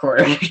haven't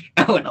recorded a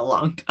show in a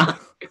long time.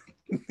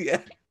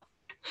 Yeah.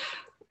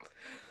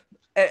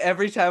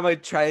 Every time I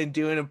try and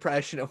do an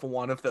impression of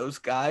one of those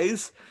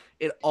guys,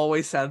 it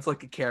always sounds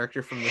like a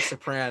character from The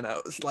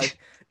Sopranos. Like,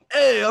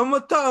 hey, I'm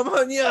a Tom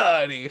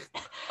Hunyadi.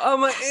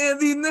 I'm a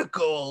Andy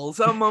Nichols.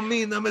 I'm a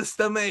Mina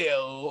Mr.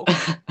 Mayo.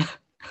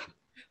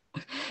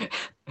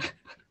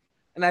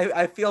 And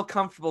I feel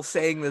comfortable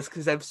saying this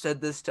because I've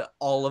said this to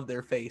all of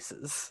their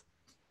faces.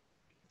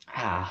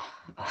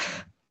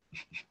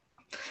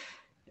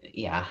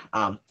 Yeah.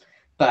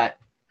 But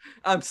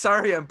I'm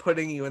sorry I'm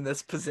putting you in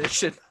this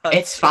position.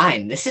 It's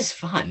fine. This is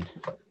fun.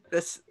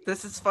 This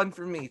is fun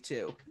for me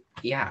too.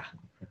 Yeah.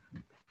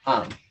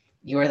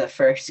 You are the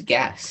first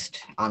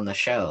guest on the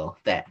show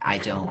that I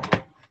don't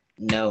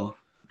know.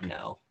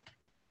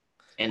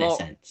 In a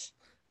sense.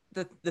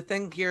 The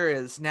thing here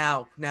is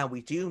now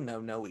we do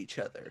know each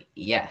other.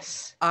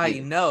 Yes. I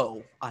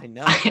know.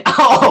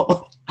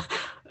 Oh.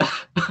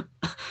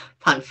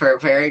 Pun for a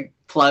very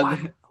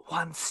plug.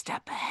 One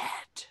step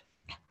ahead.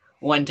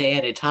 One day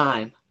at a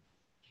time.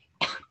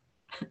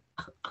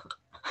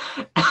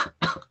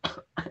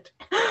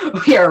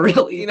 We are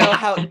really. You know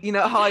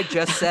how I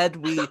just said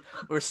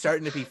we're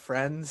starting to be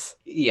friends.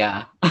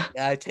 Yeah.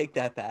 Yeah, I take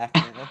that back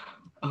now.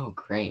 Oh,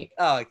 great.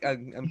 Oh,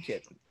 I'm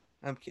kidding.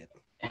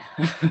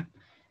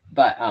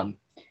 But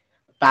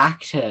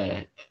back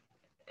to.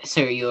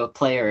 So, are you a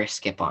play or a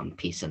skip on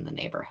Peace in the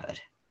Neighborhood?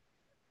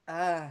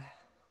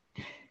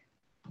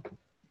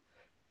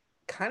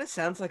 Kind of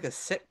sounds like a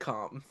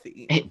sitcom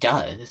theme. It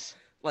does.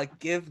 Like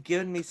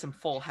giving me some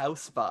Full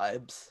House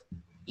vibes.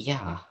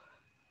 Yeah.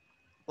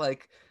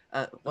 Like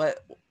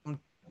what?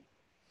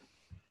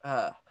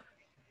 It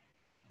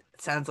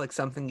sounds like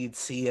something you'd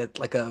see at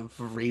like a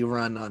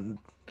rerun on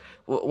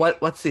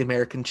what's the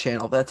American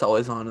channel that's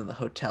always on in the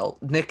hotel?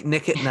 Nick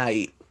at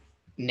Night.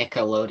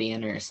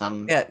 Nickelodeon or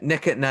some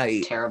Nick at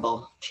Night.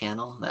 Terrible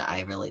channel that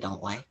I really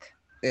don't like.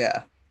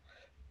 Yeah.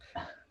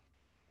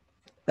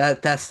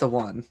 That's the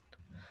one.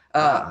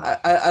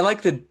 I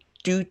like the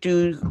do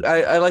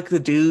I like the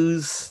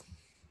do's.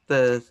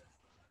 I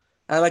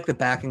like the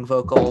backing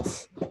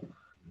vocals.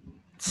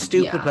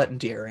 Stupid but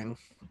endearing.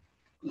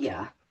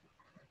 Yeah.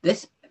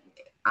 This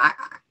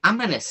I'm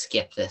gonna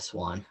skip this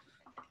one.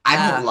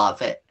 I don't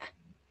love it.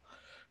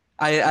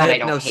 I but I have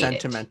don't no hate it.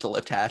 sentimental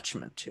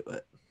attachment to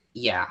it.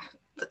 Yeah.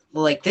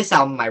 Like, this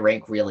album I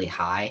rank really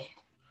high.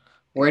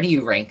 Where do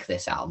you rank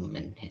this album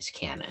in his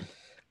canon?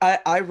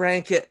 I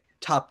rank it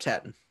top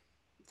 10.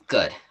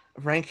 Good.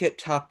 Rank it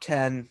top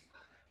 10,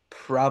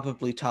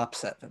 probably top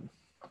 7.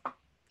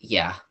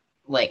 Yeah.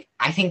 Like,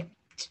 I think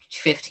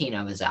 15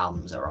 of his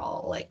albums are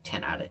all, like,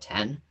 10 out of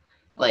 10.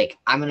 Like,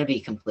 I'm going to be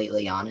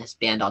completely honest.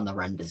 Band on the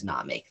Run does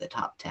not make the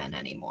top 10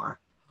 anymore.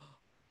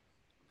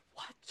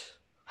 What?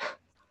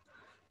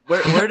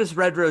 Where does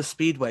Red Rose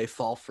Speedway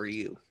fall for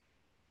you?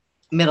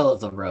 Middle of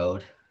the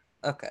road.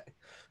 Okay.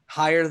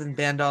 Higher than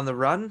Band on the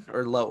Run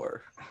or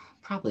lower?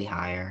 Probably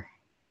higher.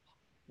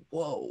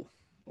 Whoa.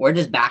 Where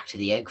does Back to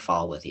the Egg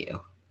fall with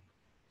you?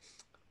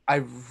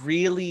 I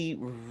really,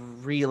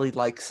 really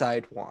like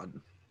side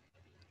 1.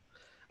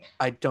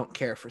 I don't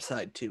care for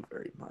side 2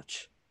 very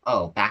much.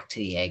 Oh, Back to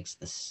the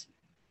Eggs.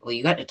 Well,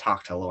 you got to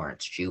talk to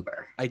Lawrence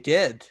Juber. I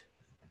did.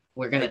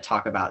 We're going to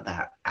talk about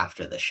that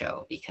after the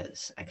show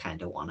because I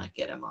kind of want to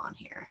get him on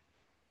here.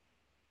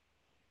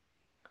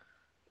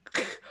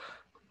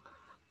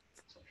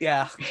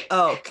 Yeah.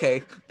 Oh,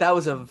 okay. That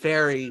was a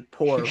very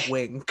poor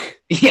wink.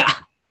 Yeah.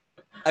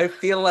 I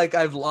feel like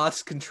I've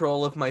lost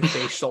control of my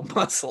facial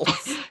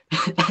muscles.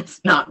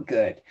 That's not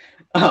good.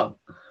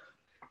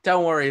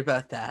 Don't worry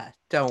about that.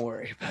 Don't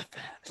worry about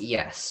that.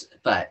 Yes,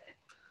 but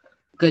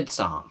good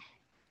song.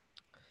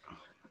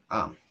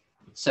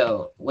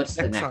 So what's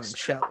the next?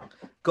 Song,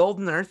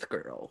 Golden Earth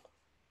Girl.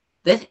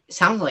 This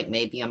sounds like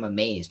Maybe I'm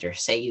Amazed or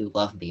Say You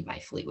Love Me by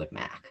Fleetwood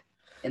Mac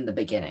in the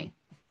beginning.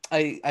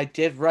 I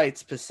did write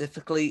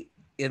specifically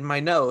in my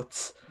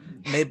notes,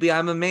 Maybe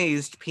I'm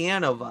Amazed,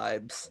 piano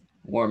vibes.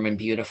 Warm and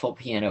beautiful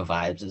piano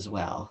vibes as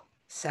well.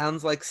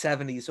 Sounds like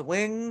 70s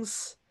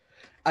Wings.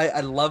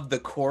 I love the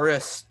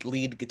chorus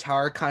lead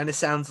guitar. Kind of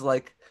sounds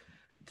like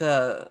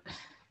the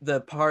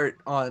part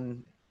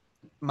on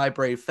My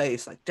Brave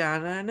Face, like da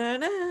na na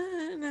na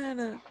na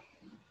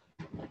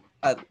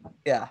na.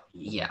 Yeah.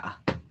 Yeah.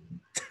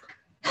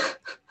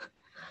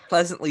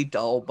 Pleasantly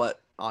dull,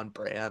 but on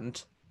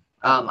brand.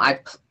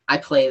 I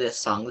play this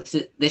song.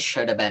 This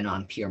should have been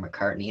on Pure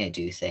McCartney, I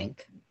do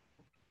think.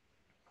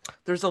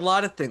 There's a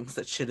lot of things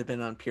that should have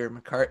been on Pure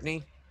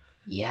McCartney.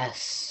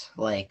 Yes,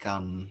 like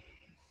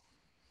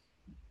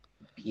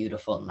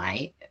Beautiful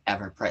Night,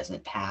 Ever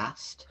Present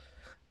Past,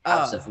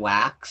 House of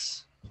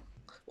Wax.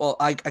 Well,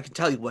 I can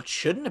tell you what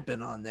shouldn't have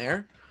been on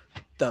there.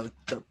 The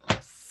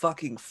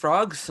fucking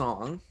frog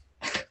song.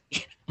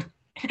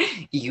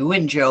 You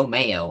and Joe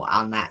Mayo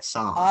on that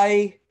song.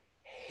 I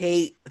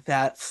hate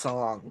that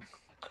song.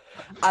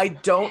 I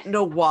don't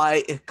know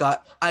why it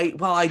got.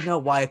 I know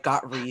why it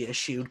got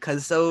reissued because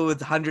it's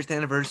the 100th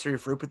anniversary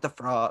of Rupert the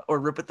Frog or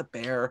Rupert the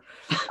Bear.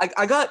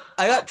 I got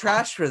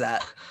trashed for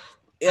that.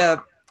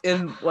 Yeah,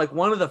 in like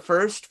one of the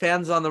first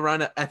Fans on the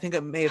Run, I think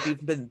it may have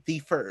even been the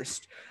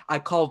first. I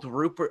called him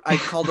Rupert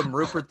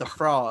the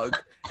Frog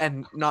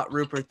and not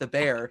Rupert the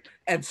Bear,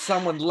 and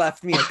someone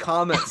left me a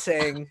comment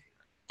saying,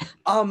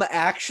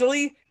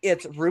 actually,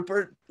 it's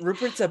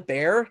Rupert's a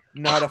bear,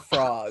 not a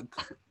frog.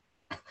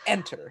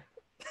 Enter.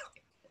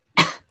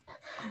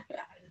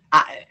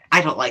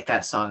 I don't like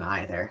that song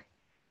either.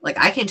 Like,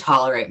 I can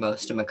tolerate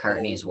most of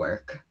McCartney's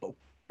work.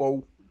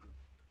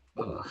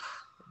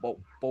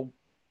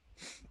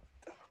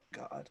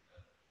 God.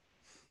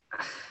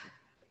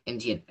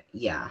 And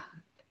yeah.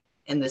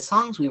 And the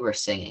songs we were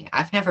singing,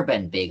 I've never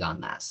been big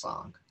on that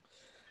song.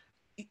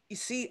 You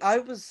see, I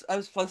was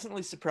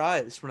pleasantly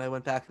surprised when I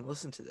went back and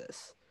listened to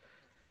this.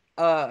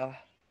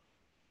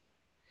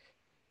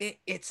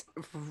 It's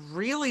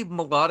really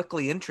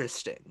melodically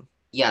interesting.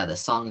 Yeah, the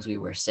songs we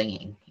were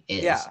singing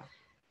is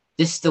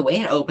this the way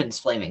it opens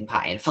Flaming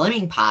Pie, and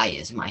Flaming Pie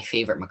is my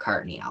favorite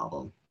McCartney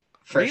album.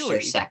 First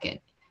or second.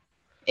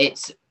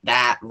 It's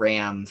that,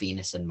 Ram,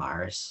 Venus and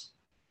Mars,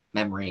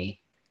 Memory.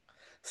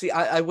 See,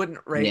 I wouldn't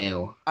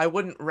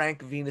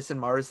rank Venus and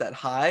Mars that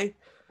high,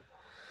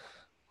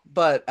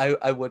 but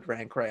I would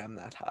rank Ram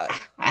that high.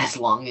 As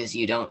long as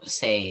you don't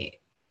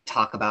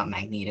talk about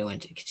Magneto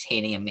and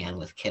Titanium Man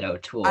with Kid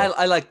O'Toole.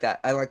 I like that.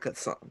 I like that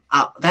song.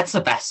 That's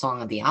the best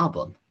song of the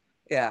album.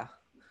 Yeah.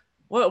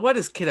 What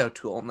does Kid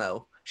O'Toole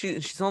know?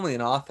 She's only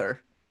an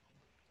author.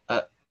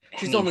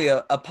 She's only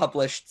a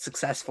published,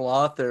 successful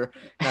author,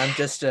 and I'm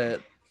just a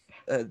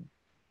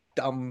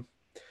dumb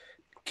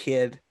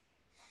kid.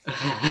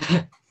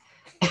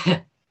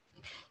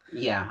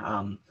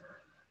 Yeah,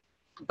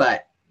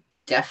 but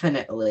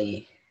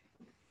definitely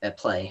a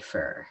play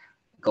for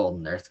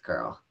Golden Earth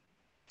Girl.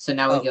 So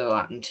now we go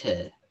on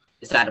to,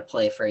 is that a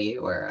play for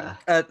you or?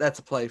 That's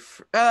a play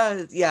for,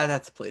 yeah,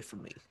 that's a play for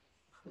me.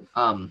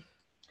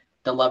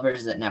 The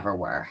Lovers That Never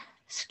Were.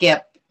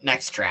 Skip,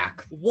 next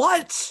track.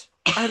 What?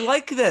 I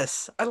like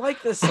this. I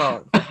like this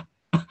song.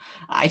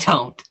 I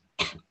don't.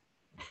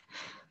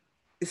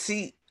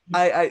 See,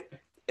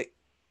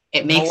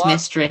 it makes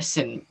Mistress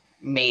and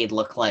Maid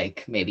look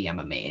like Maybe I'm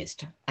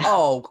Amazed.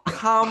 Oh,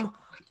 come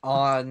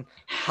on,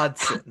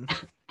 Hudson.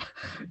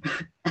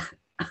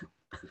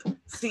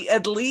 See,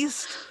 at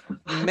least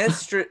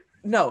Mistress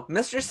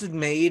and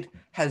Maid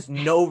has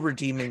no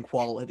redeeming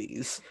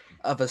qualities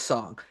of a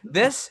song.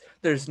 This,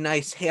 there's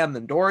nice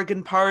Hammond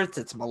organ parts.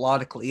 It's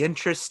melodically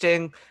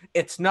interesting.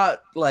 It's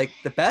not like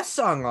the best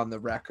song on the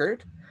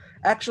record.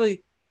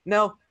 Actually,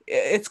 no,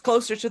 it's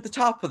closer to the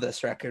top of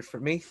this record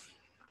for me.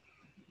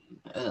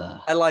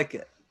 Ugh. I like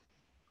it.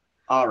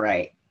 All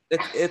right.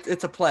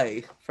 It's a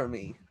play for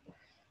me.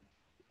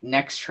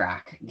 Next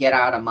track, Get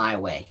Out of My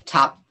Way.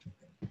 Top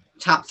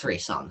 3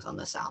 songs on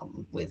this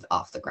album with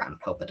Off the Ground,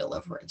 Hope of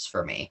Deliverance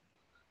for me.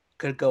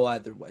 Could go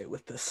either way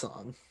with this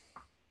song.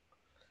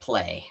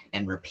 Play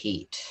and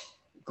Repeat.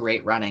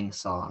 Great running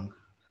song.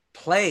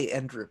 Play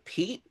and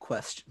repeat? ?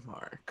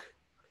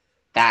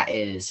 That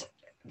is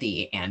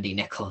the Andy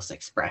Nichols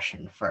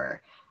expression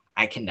for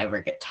I can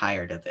never get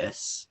tired of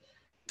this.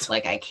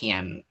 Like I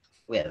can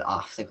with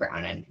Off the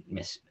Ground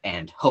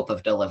and Hope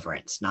of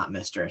Deliverance, not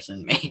Mistress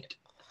and Maid.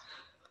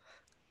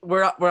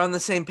 We're on the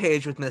same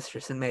page with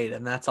Mistress and Maid,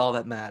 and that's all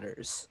that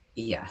matters.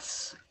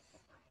 Yes.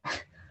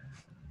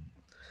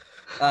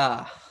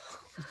 What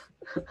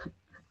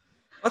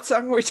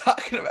song were we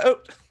talking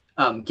about?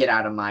 Get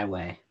Out of My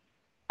Way.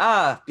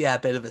 Yeah, a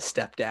bit of a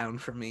step down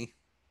for me.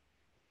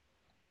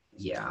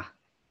 Yeah.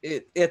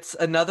 It's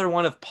another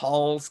one of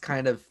Paul's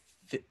kind of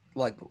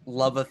like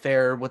love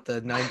affair with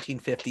the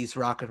 1950s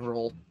rock and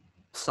roll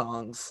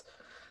songs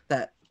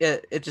that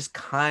it just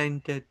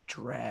kind of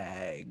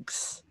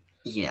drags.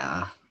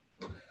 Yeah.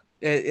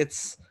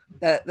 It's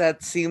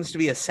that seems to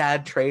be a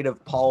sad trait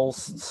of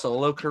Paul's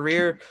solo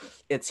career.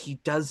 He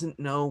doesn't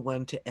know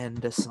when to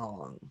end a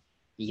song.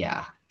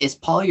 Yeah. Is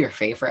Paul your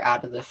favorite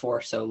out of the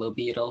 4 solo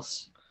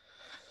Beatles?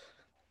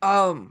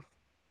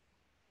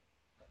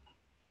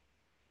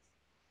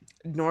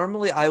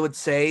 Normally I would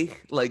say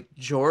like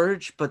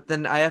George, but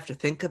then I have to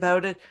think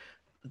about it.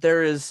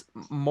 There is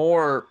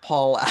more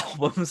Paul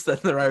albums than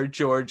there are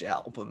George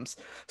albums.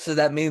 So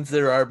that means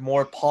there are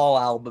more Paul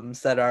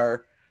albums that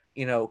are,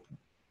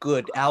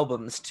 good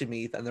albums to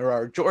me than there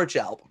are George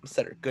albums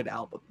that are good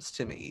albums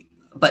to me.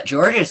 But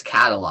George's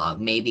catalog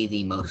may be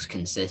the most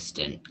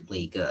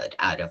consistently good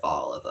out of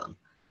all of them.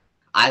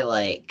 I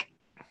like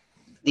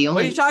the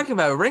only. What are you talking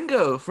about?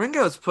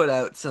 Ringo's put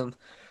out some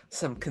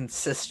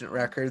consistent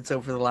records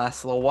over the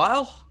last little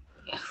while.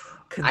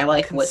 I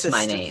like What's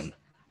My Name.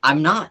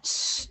 I'm not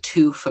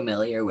too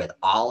familiar with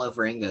all of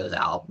Ringo's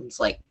albums.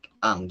 Like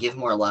Give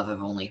More Love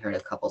I've only heard a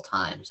couple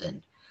times,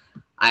 and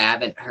I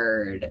haven't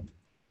heard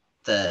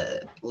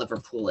the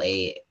Liverpool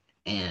 8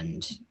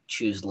 and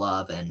Choose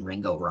Love and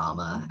Ringo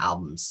Rama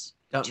albums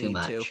too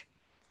much.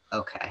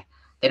 Okay.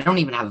 They don't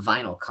even have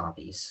vinyl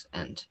copies,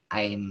 and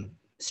I'm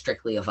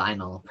strictly a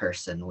vinyl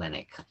person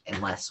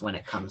unless when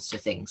it comes to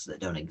things that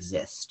don't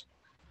exist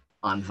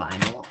on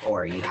vinyl,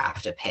 or you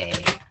have to pay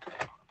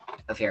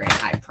a very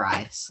high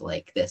price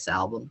like this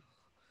album.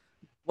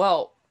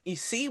 Well, you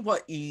see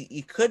what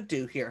you could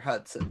do here,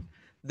 Hudson.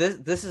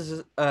 This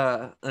is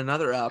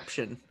another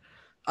option.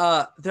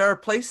 There are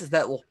places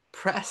that will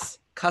press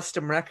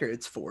custom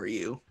records for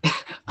you.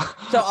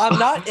 So I'm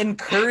not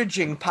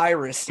encouraging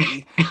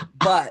piracy,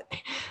 but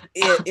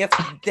if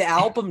the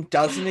album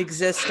doesn't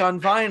exist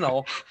on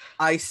vinyl,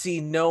 I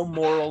see no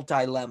moral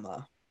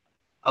dilemma.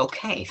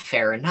 Okay,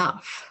 fair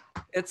enough.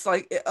 It's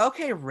like,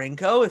 okay,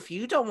 Ringo, if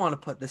you don't want to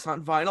put this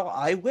on vinyl,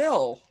 I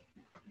will.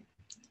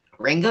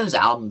 Ringo's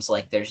albums,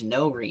 like, there's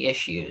no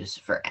reissues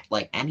for,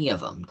 like, any of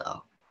them,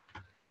 though.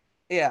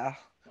 Yeah.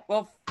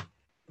 Well,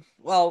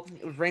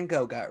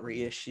 Ringo got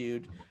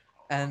reissued.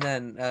 And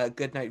then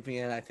Goodnight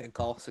Vienna, I think,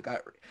 also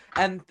got...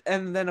 And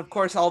then, of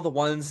course, all the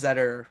ones that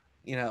are,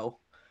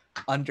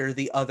 under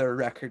the other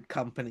record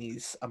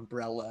company's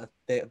umbrella,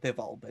 they've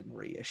all been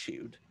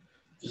reissued.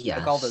 Yes.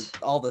 Like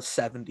all the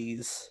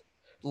 70s,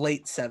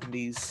 late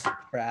 70s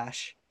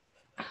trash.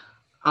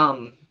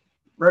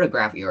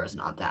 Rotogravure is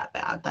not that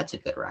bad. That's a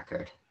good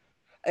record.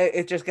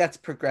 It just gets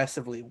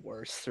progressively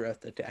worse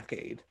throughout the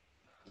decade.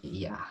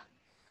 Yeah.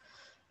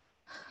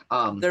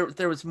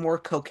 There was more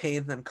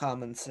cocaine than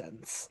common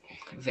sense.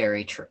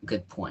 Very true.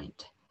 Good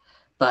point.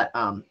 But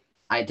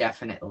I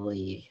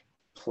definitely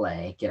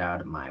play Get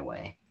Out of My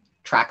Way.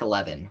 Track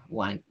 11.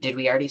 Did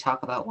we already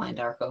talk about Wine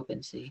Dark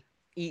Open Sea?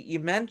 You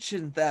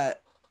mentioned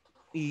that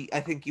I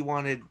think you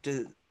wanted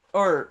to,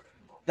 or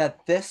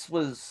that this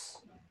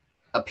was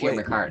a Pierre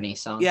McCartney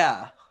song.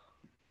 Yeah.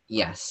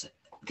 Yes.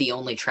 The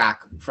only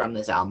track from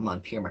this album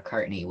on Pierre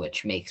McCartney,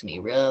 which makes me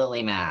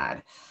really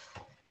mad.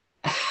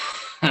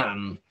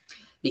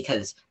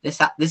 Because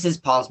this is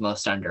Paul's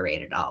most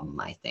underrated album,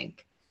 I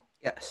think.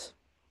 Yes.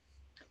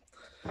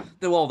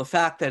 Well, the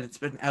fact that it's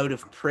been out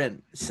of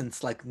print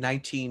since like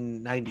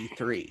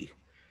 1993.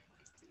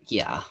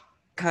 Yeah.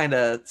 Kind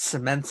of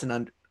cements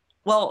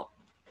well,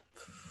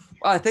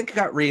 I think it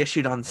got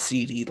reissued on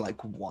CD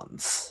like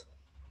once.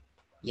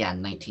 Yeah,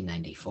 in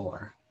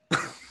 1994.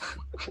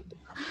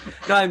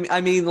 No,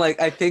 I mean, like,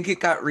 I think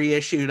it got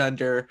reissued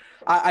under...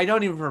 I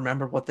don't even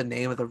remember what the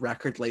name of the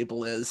record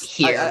label is.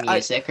 Hear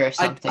Music or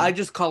something? I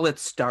just call it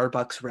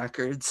Starbucks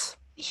Records.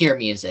 Hear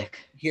Music.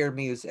 Hear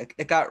Music.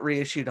 It got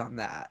reissued on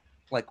that,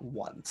 like,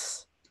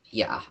 once.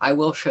 Yeah, I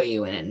will show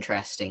you an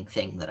interesting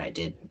thing that I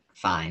did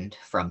find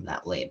from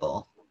that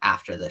label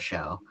after the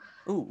show.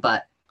 Ooh.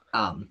 But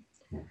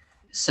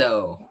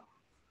so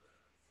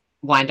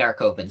Wine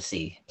Dark Open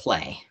Sea,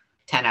 play.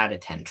 10 out of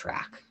 10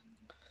 track.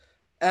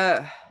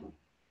 Uh,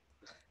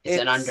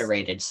 It's an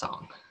underrated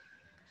song.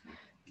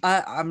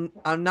 I'm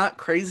not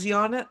crazy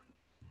on it.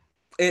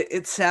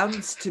 It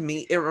sounds to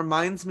me, it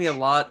reminds me a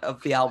lot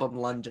of the album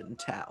London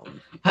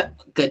Town.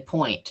 Good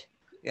point.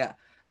 Yeah,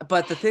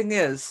 but the thing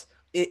is,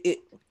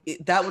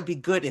 that would be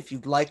good if you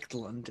liked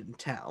London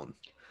Town.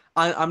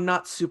 I'm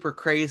not super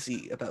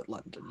crazy about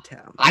London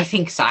Town. I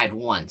think side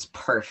 1's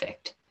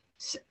perfect.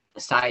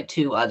 Side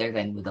 2, other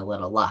than With a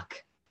Little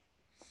Luck.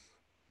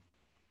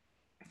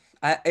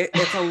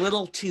 It's a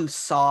little too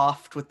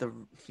soft with the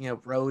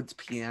Rhodes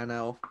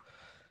piano.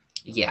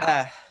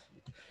 Yeah.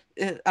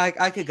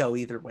 I could go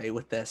either way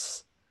with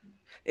this.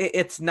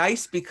 It's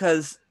nice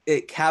because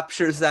it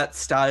captures that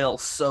style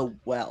so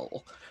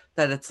well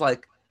that it's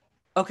like,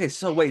 okay,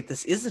 so wait,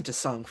 this isn't a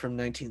song from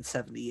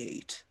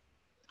 1978.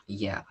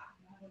 Yeah.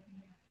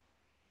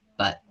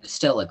 But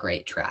still a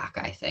great track,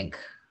 I think.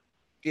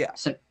 Yeah.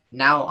 So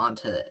now on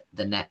to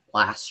the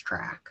last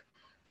track.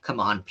 Come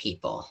On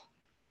People.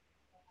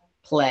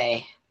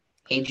 Play.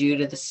 Hey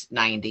Jude of the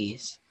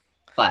 90s.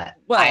 But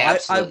well, I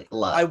absolutely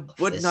love I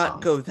would this not song.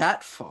 go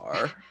that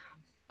far.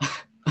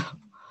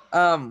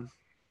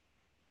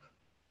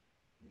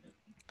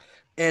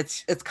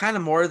 It's kind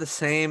of more of the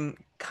same,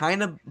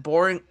 kind of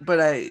boring,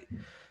 but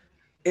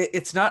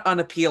it's not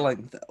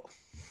unappealing though.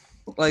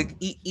 Like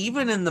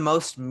even in the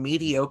most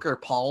mediocre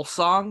Paul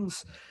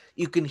songs,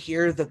 you can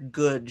hear the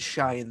good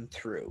shine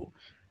through.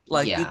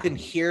 Like you can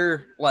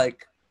hear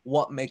like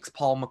what makes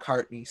Paul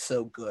McCartney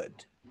so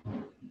good.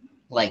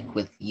 Like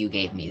with You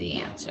Gave Me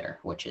the Answer,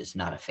 which is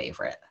not a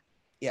favorite.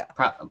 Yeah,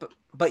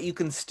 but you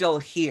can still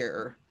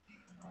hear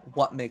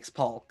what makes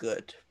Paul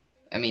good.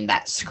 I mean,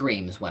 that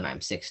screams When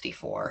I'm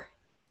 64.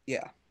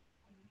 Yeah.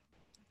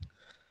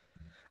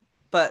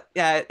 But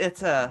yeah,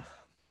 it's a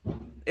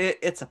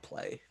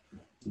play.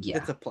 Yeah.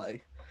 It's a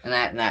play.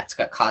 And that's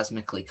got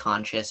Cosmically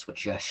Conscious,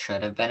 which just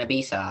should have been a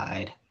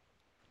B-side.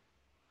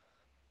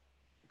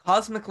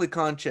 Cosmically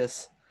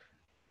Conscious,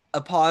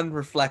 upon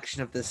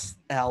reflection of this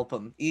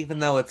album, even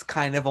though it's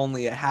kind of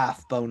only a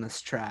half bonus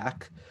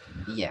track,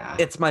 yeah,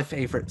 it's my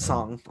favorite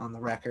song on the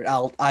record.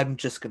 I'm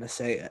just gonna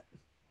say it.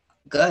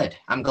 Good.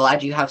 I'm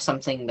glad you have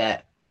something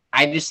that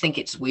I just think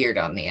it's weird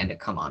on the end of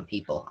Come On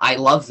People. I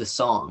love the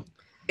song.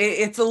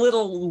 It's a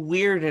little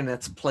weird in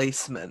its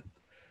placement,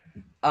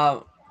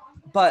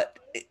 but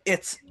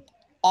it's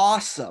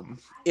awesome.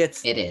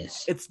 It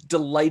is. It's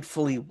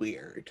delightfully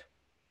weird.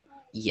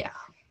 Yeah,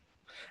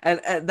 and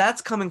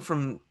that's coming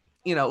from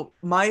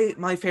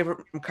my favorite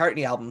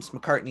McCartney albums,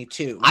 McCartney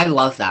 2. I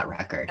love that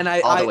record, and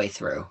all the way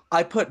through.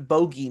 I put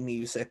Bogey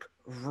Music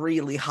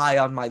really high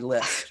on my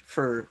list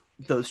for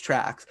those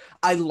tracks.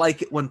 I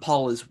like it when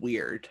Paul is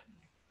weird.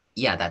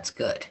 Yeah, that's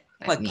good.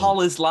 Paul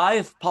is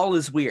live, Paul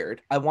is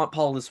weird. I want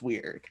Paul is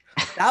weird.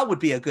 That would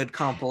be a good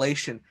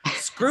compilation.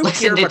 Screw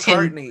Pierre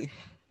McCartney.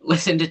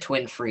 Listen to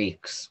Twin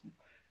Freaks.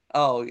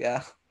 Oh,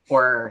 yeah.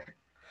 Or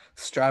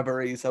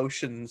Strawberries,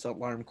 Oceans,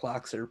 Alarm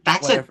Clocks, or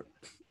that's whatever.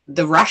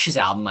 The Rushes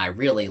album I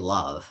really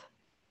love.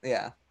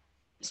 Yeah.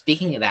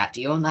 Speaking of that,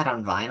 do you own that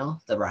on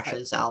vinyl? The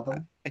Rushes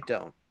album? I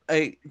don't.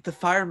 The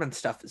Fireman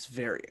stuff is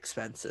very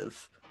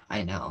expensive.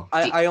 I know.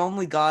 I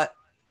only got.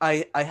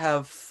 I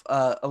have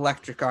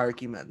Electric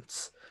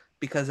Arguments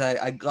because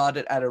I got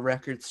it at a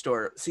record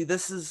store. See,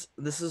 this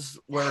is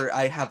where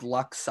I have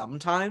luck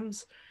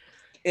sometimes.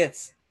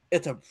 It's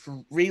a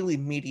really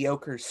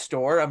mediocre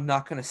store. I'm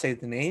not going to say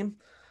the name,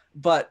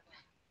 but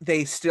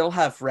they still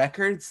have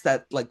records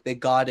that they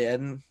got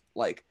in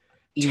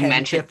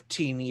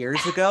 15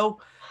 years ago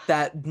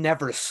that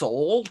never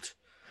sold.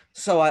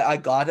 So I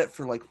got it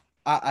for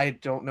I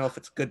don't know if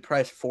it's a good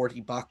price,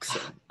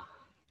 $40.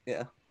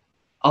 Yeah.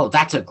 Oh,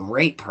 that's a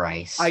great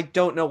price. I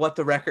don't know what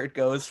the record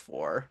goes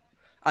for.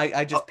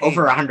 I just paid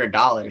over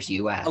 $100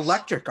 US.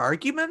 Electric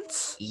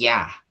Arguments?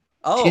 Yeah.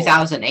 Oh.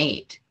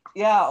 2008.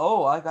 Yeah.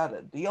 Oh, I got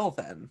a deal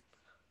then.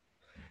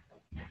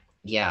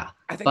 Yeah.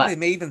 I think they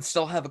may even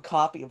still have a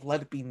copy of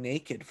Let It Be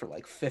Naked for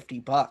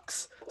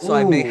 $50. So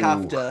I may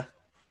have to.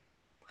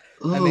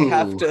 I may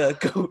have to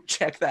go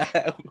check that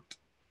out.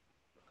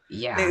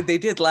 Yeah. They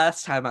did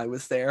last time I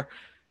was there,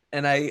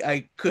 and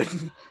I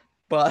couldn't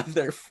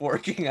bother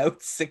forking out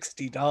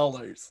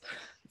 $60.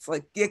 It's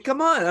like, yeah,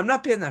 come on. I'm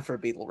not paying that for a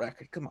Beatle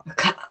record. Come on.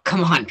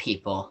 Come on,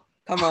 people.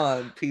 Come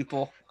on,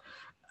 people.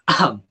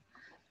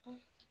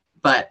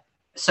 But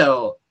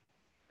so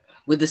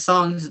with the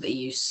songs that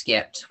you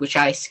skipped, which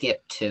I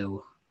skipped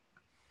too,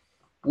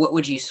 what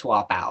would you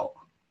swap out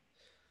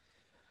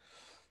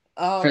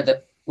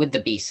with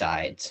the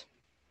B-sides?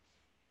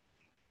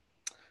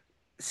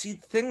 See,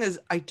 the thing is,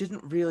 I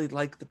didn't really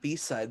like the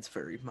B-sides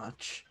very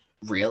much.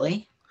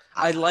 Really?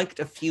 I liked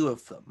a few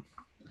of them.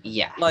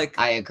 Yeah,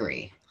 I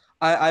agree.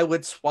 I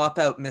would swap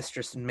out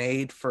Mistress and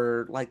Maid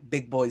for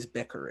Big Boys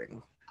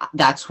Bickering.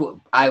 That's what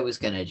I was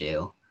gonna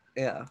do.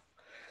 Yeah,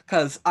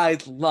 because I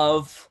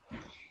love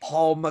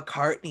Paul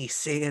McCartney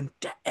saying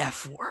the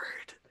F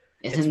word.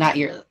 Isn't that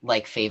your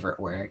favorite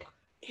word?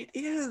 It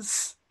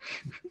is.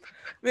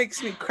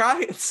 Makes me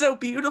cry. It's so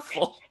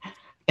beautiful.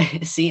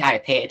 See, I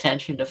pay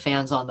attention to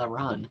Fans on the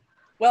Run.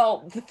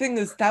 Well, the thing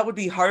is, that would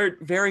be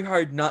very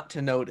hard not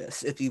to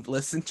notice if you've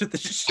listened to the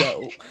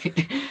show.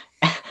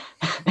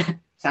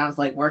 Sounds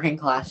like Working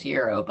Class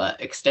Hero,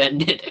 but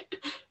extended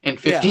in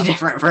 50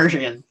 different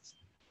versions.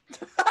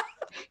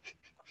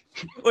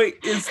 Wait,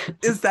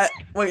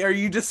 wait, are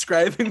you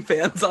describing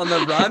Fans on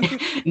the Run?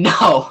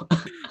 No.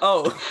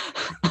 Oh.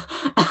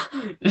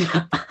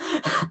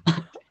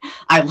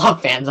 I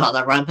love Fans on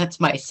the Run. That's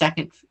my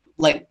second,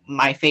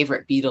 my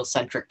favorite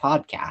Beatles-centric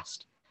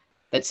podcast.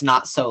 That's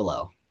not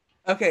solo.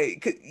 Okay,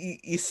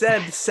 you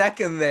said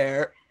second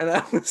there, and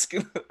I was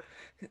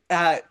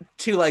gonna...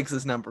 Two Legs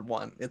is number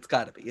one. It's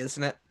gotta be,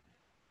 isn't it?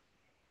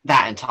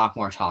 That and Talk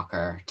More Talk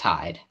are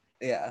tied.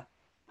 Yeah.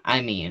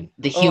 I mean,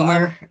 the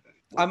humor...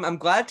 I'm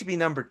glad to be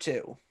number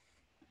two.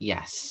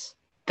 Yes.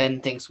 Then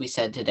Things We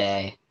Said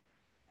Today.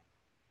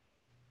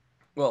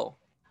 Well...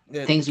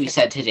 Things We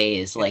Said Today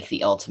is like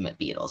the ultimate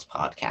Beatles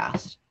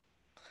podcast.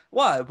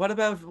 What? What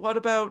about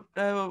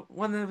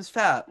when it was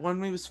fat?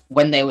 When they was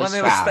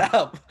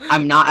fab.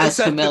 I'm not as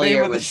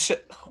familiar with.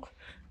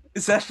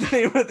 Is that the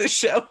name of the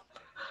show?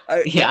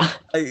 Yeah.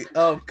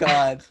 Oh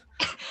God,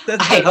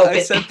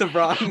 I said the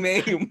wrong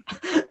name.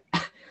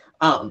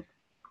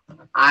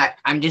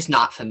 I'm just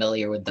not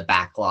familiar with the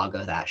backlog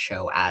of that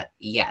show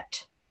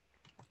yet.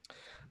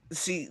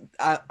 See,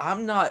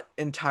 I'm not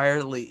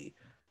entirely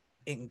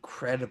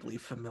incredibly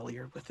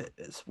familiar with it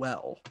as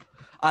well.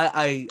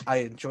 I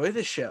enjoy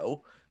the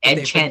show.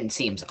 Ed Chen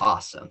seems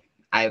awesome.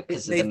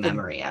 Because of the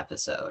memory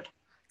episode.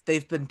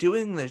 They've been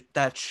doing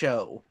that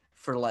show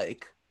for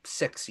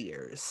 6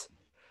 years,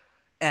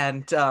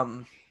 and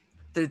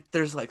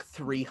there's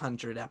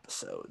 300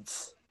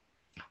 episodes.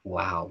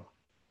 Wow.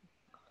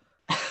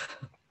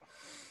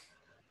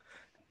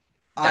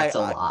 That's a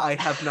lot. I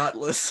have not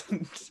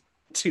listened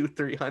to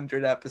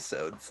 300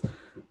 episodes.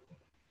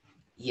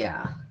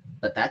 Yeah,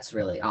 but that's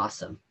really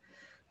awesome.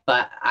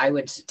 But I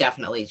would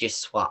definitely just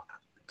swap.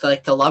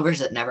 The Lovers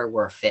That Never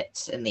Wore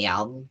fits in the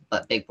album,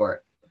 but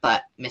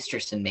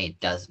Mistress and Maid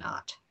does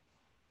not.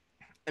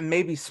 And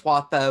maybe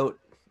swap out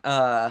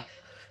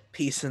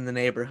Peace in the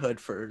Neighborhood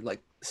for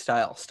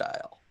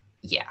Style.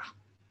 Yeah.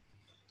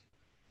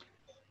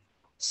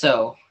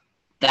 So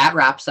that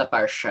wraps up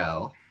our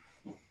show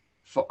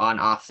on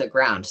Off the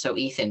Ground. So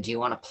Ethan, do you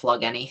want to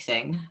plug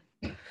anything?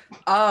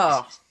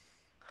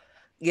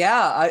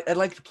 Yeah, I'd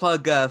like to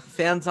plug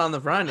Fans on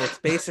the Run. It's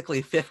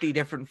basically 50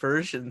 different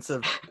versions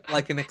of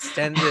an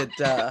extended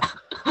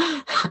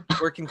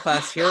Working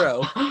Class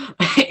Hero.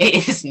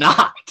 It is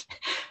not,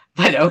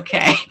 but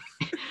okay.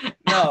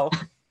 No.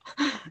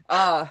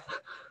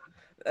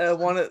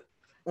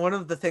 One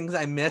of the things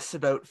I miss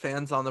about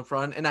Fans on the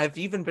Run, and I've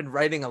even been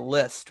writing a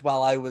list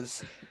while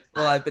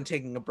I've been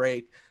taking a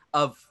break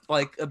of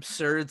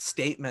absurd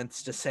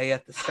statements to say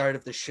at the start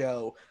of the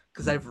show,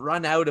 because I've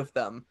run out of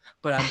them,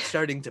 but I'm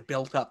starting to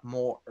build up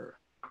more.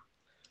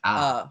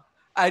 I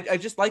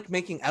just like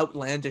making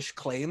outlandish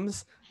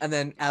claims and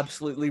then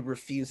absolutely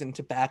refusing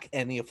to back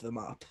any of them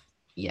up.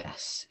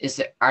 Yes.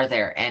 Are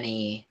there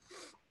any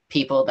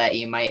people that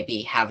you might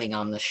be having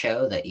on the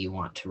show that you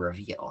want to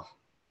reveal?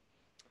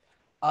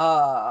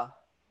 No.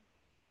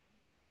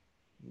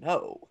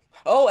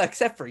 Oh,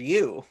 except for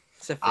you.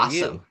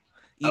 Awesome.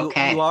 You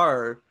okay. You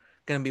are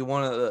going to be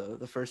one of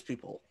the first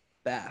people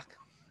back.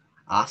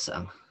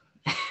 Awesome.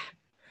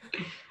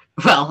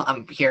 Well,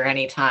 I'm here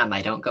anytime.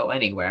 I don't go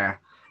anywhere.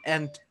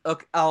 And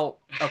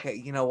okay,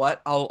 you know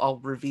what? I'll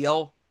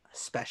reveal a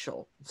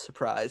special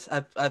surprise.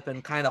 I've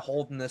been kind of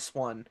holding this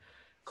one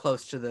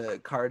close to the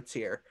cards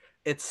here.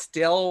 It's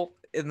still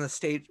in the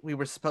state we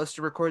were supposed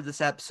to record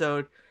this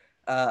episode.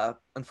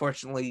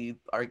 Unfortunately,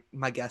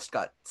 my guest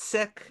got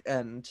sick,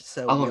 and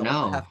so we'll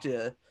have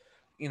to,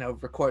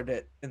 record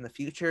it in the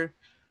future.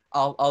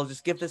 I'll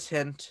just give this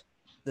hint.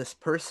 This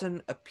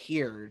person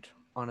appeared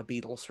on a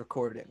Beatles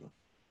recording.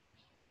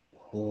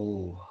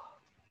 Oh.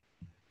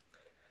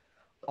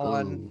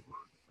 I'm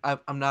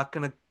not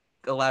going to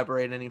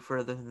elaborate any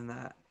further than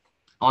that.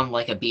 On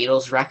a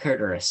Beatles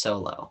record or a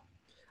solo?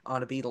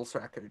 On a Beatles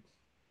record.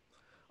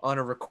 On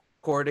a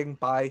recording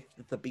by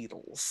the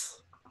Beatles.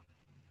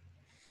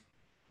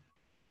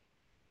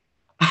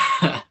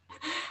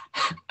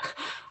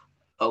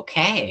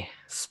 Okay.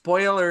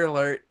 Spoiler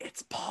alert,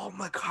 it's Paul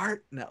McCartney.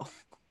 No.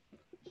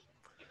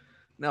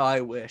 No,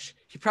 I wish.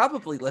 He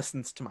probably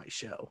listens to my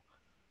show.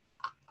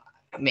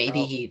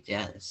 Maybe he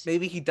does.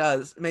 Maybe he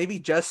does. Maybe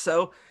just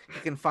so he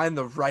can find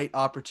the right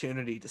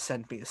opportunity to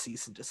send me a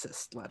cease and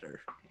desist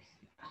letter.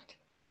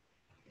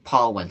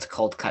 Paul, when's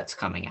Cold Cuts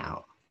coming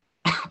out?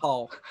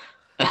 Paul,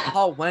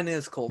 when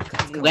is Cold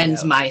Cuts coming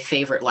When's out? My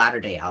Favorite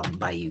Latter-day Album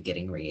by you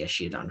getting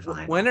reissued on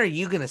vinyl? When are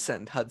you going to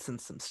send Hudson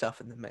some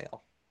stuff in the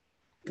mail?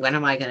 When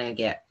am I going to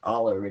get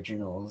all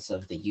originals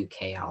of the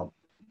UK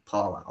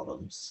Paul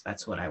albums?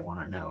 That's what I want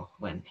to know,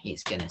 when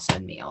he's going to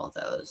send me all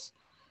those.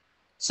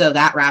 So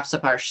that wraps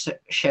up our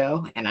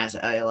show. And as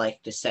I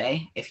like to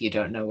say, if you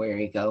don't know where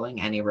you're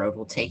going, any road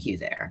will take you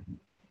there.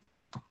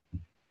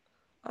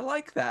 I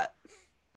like that.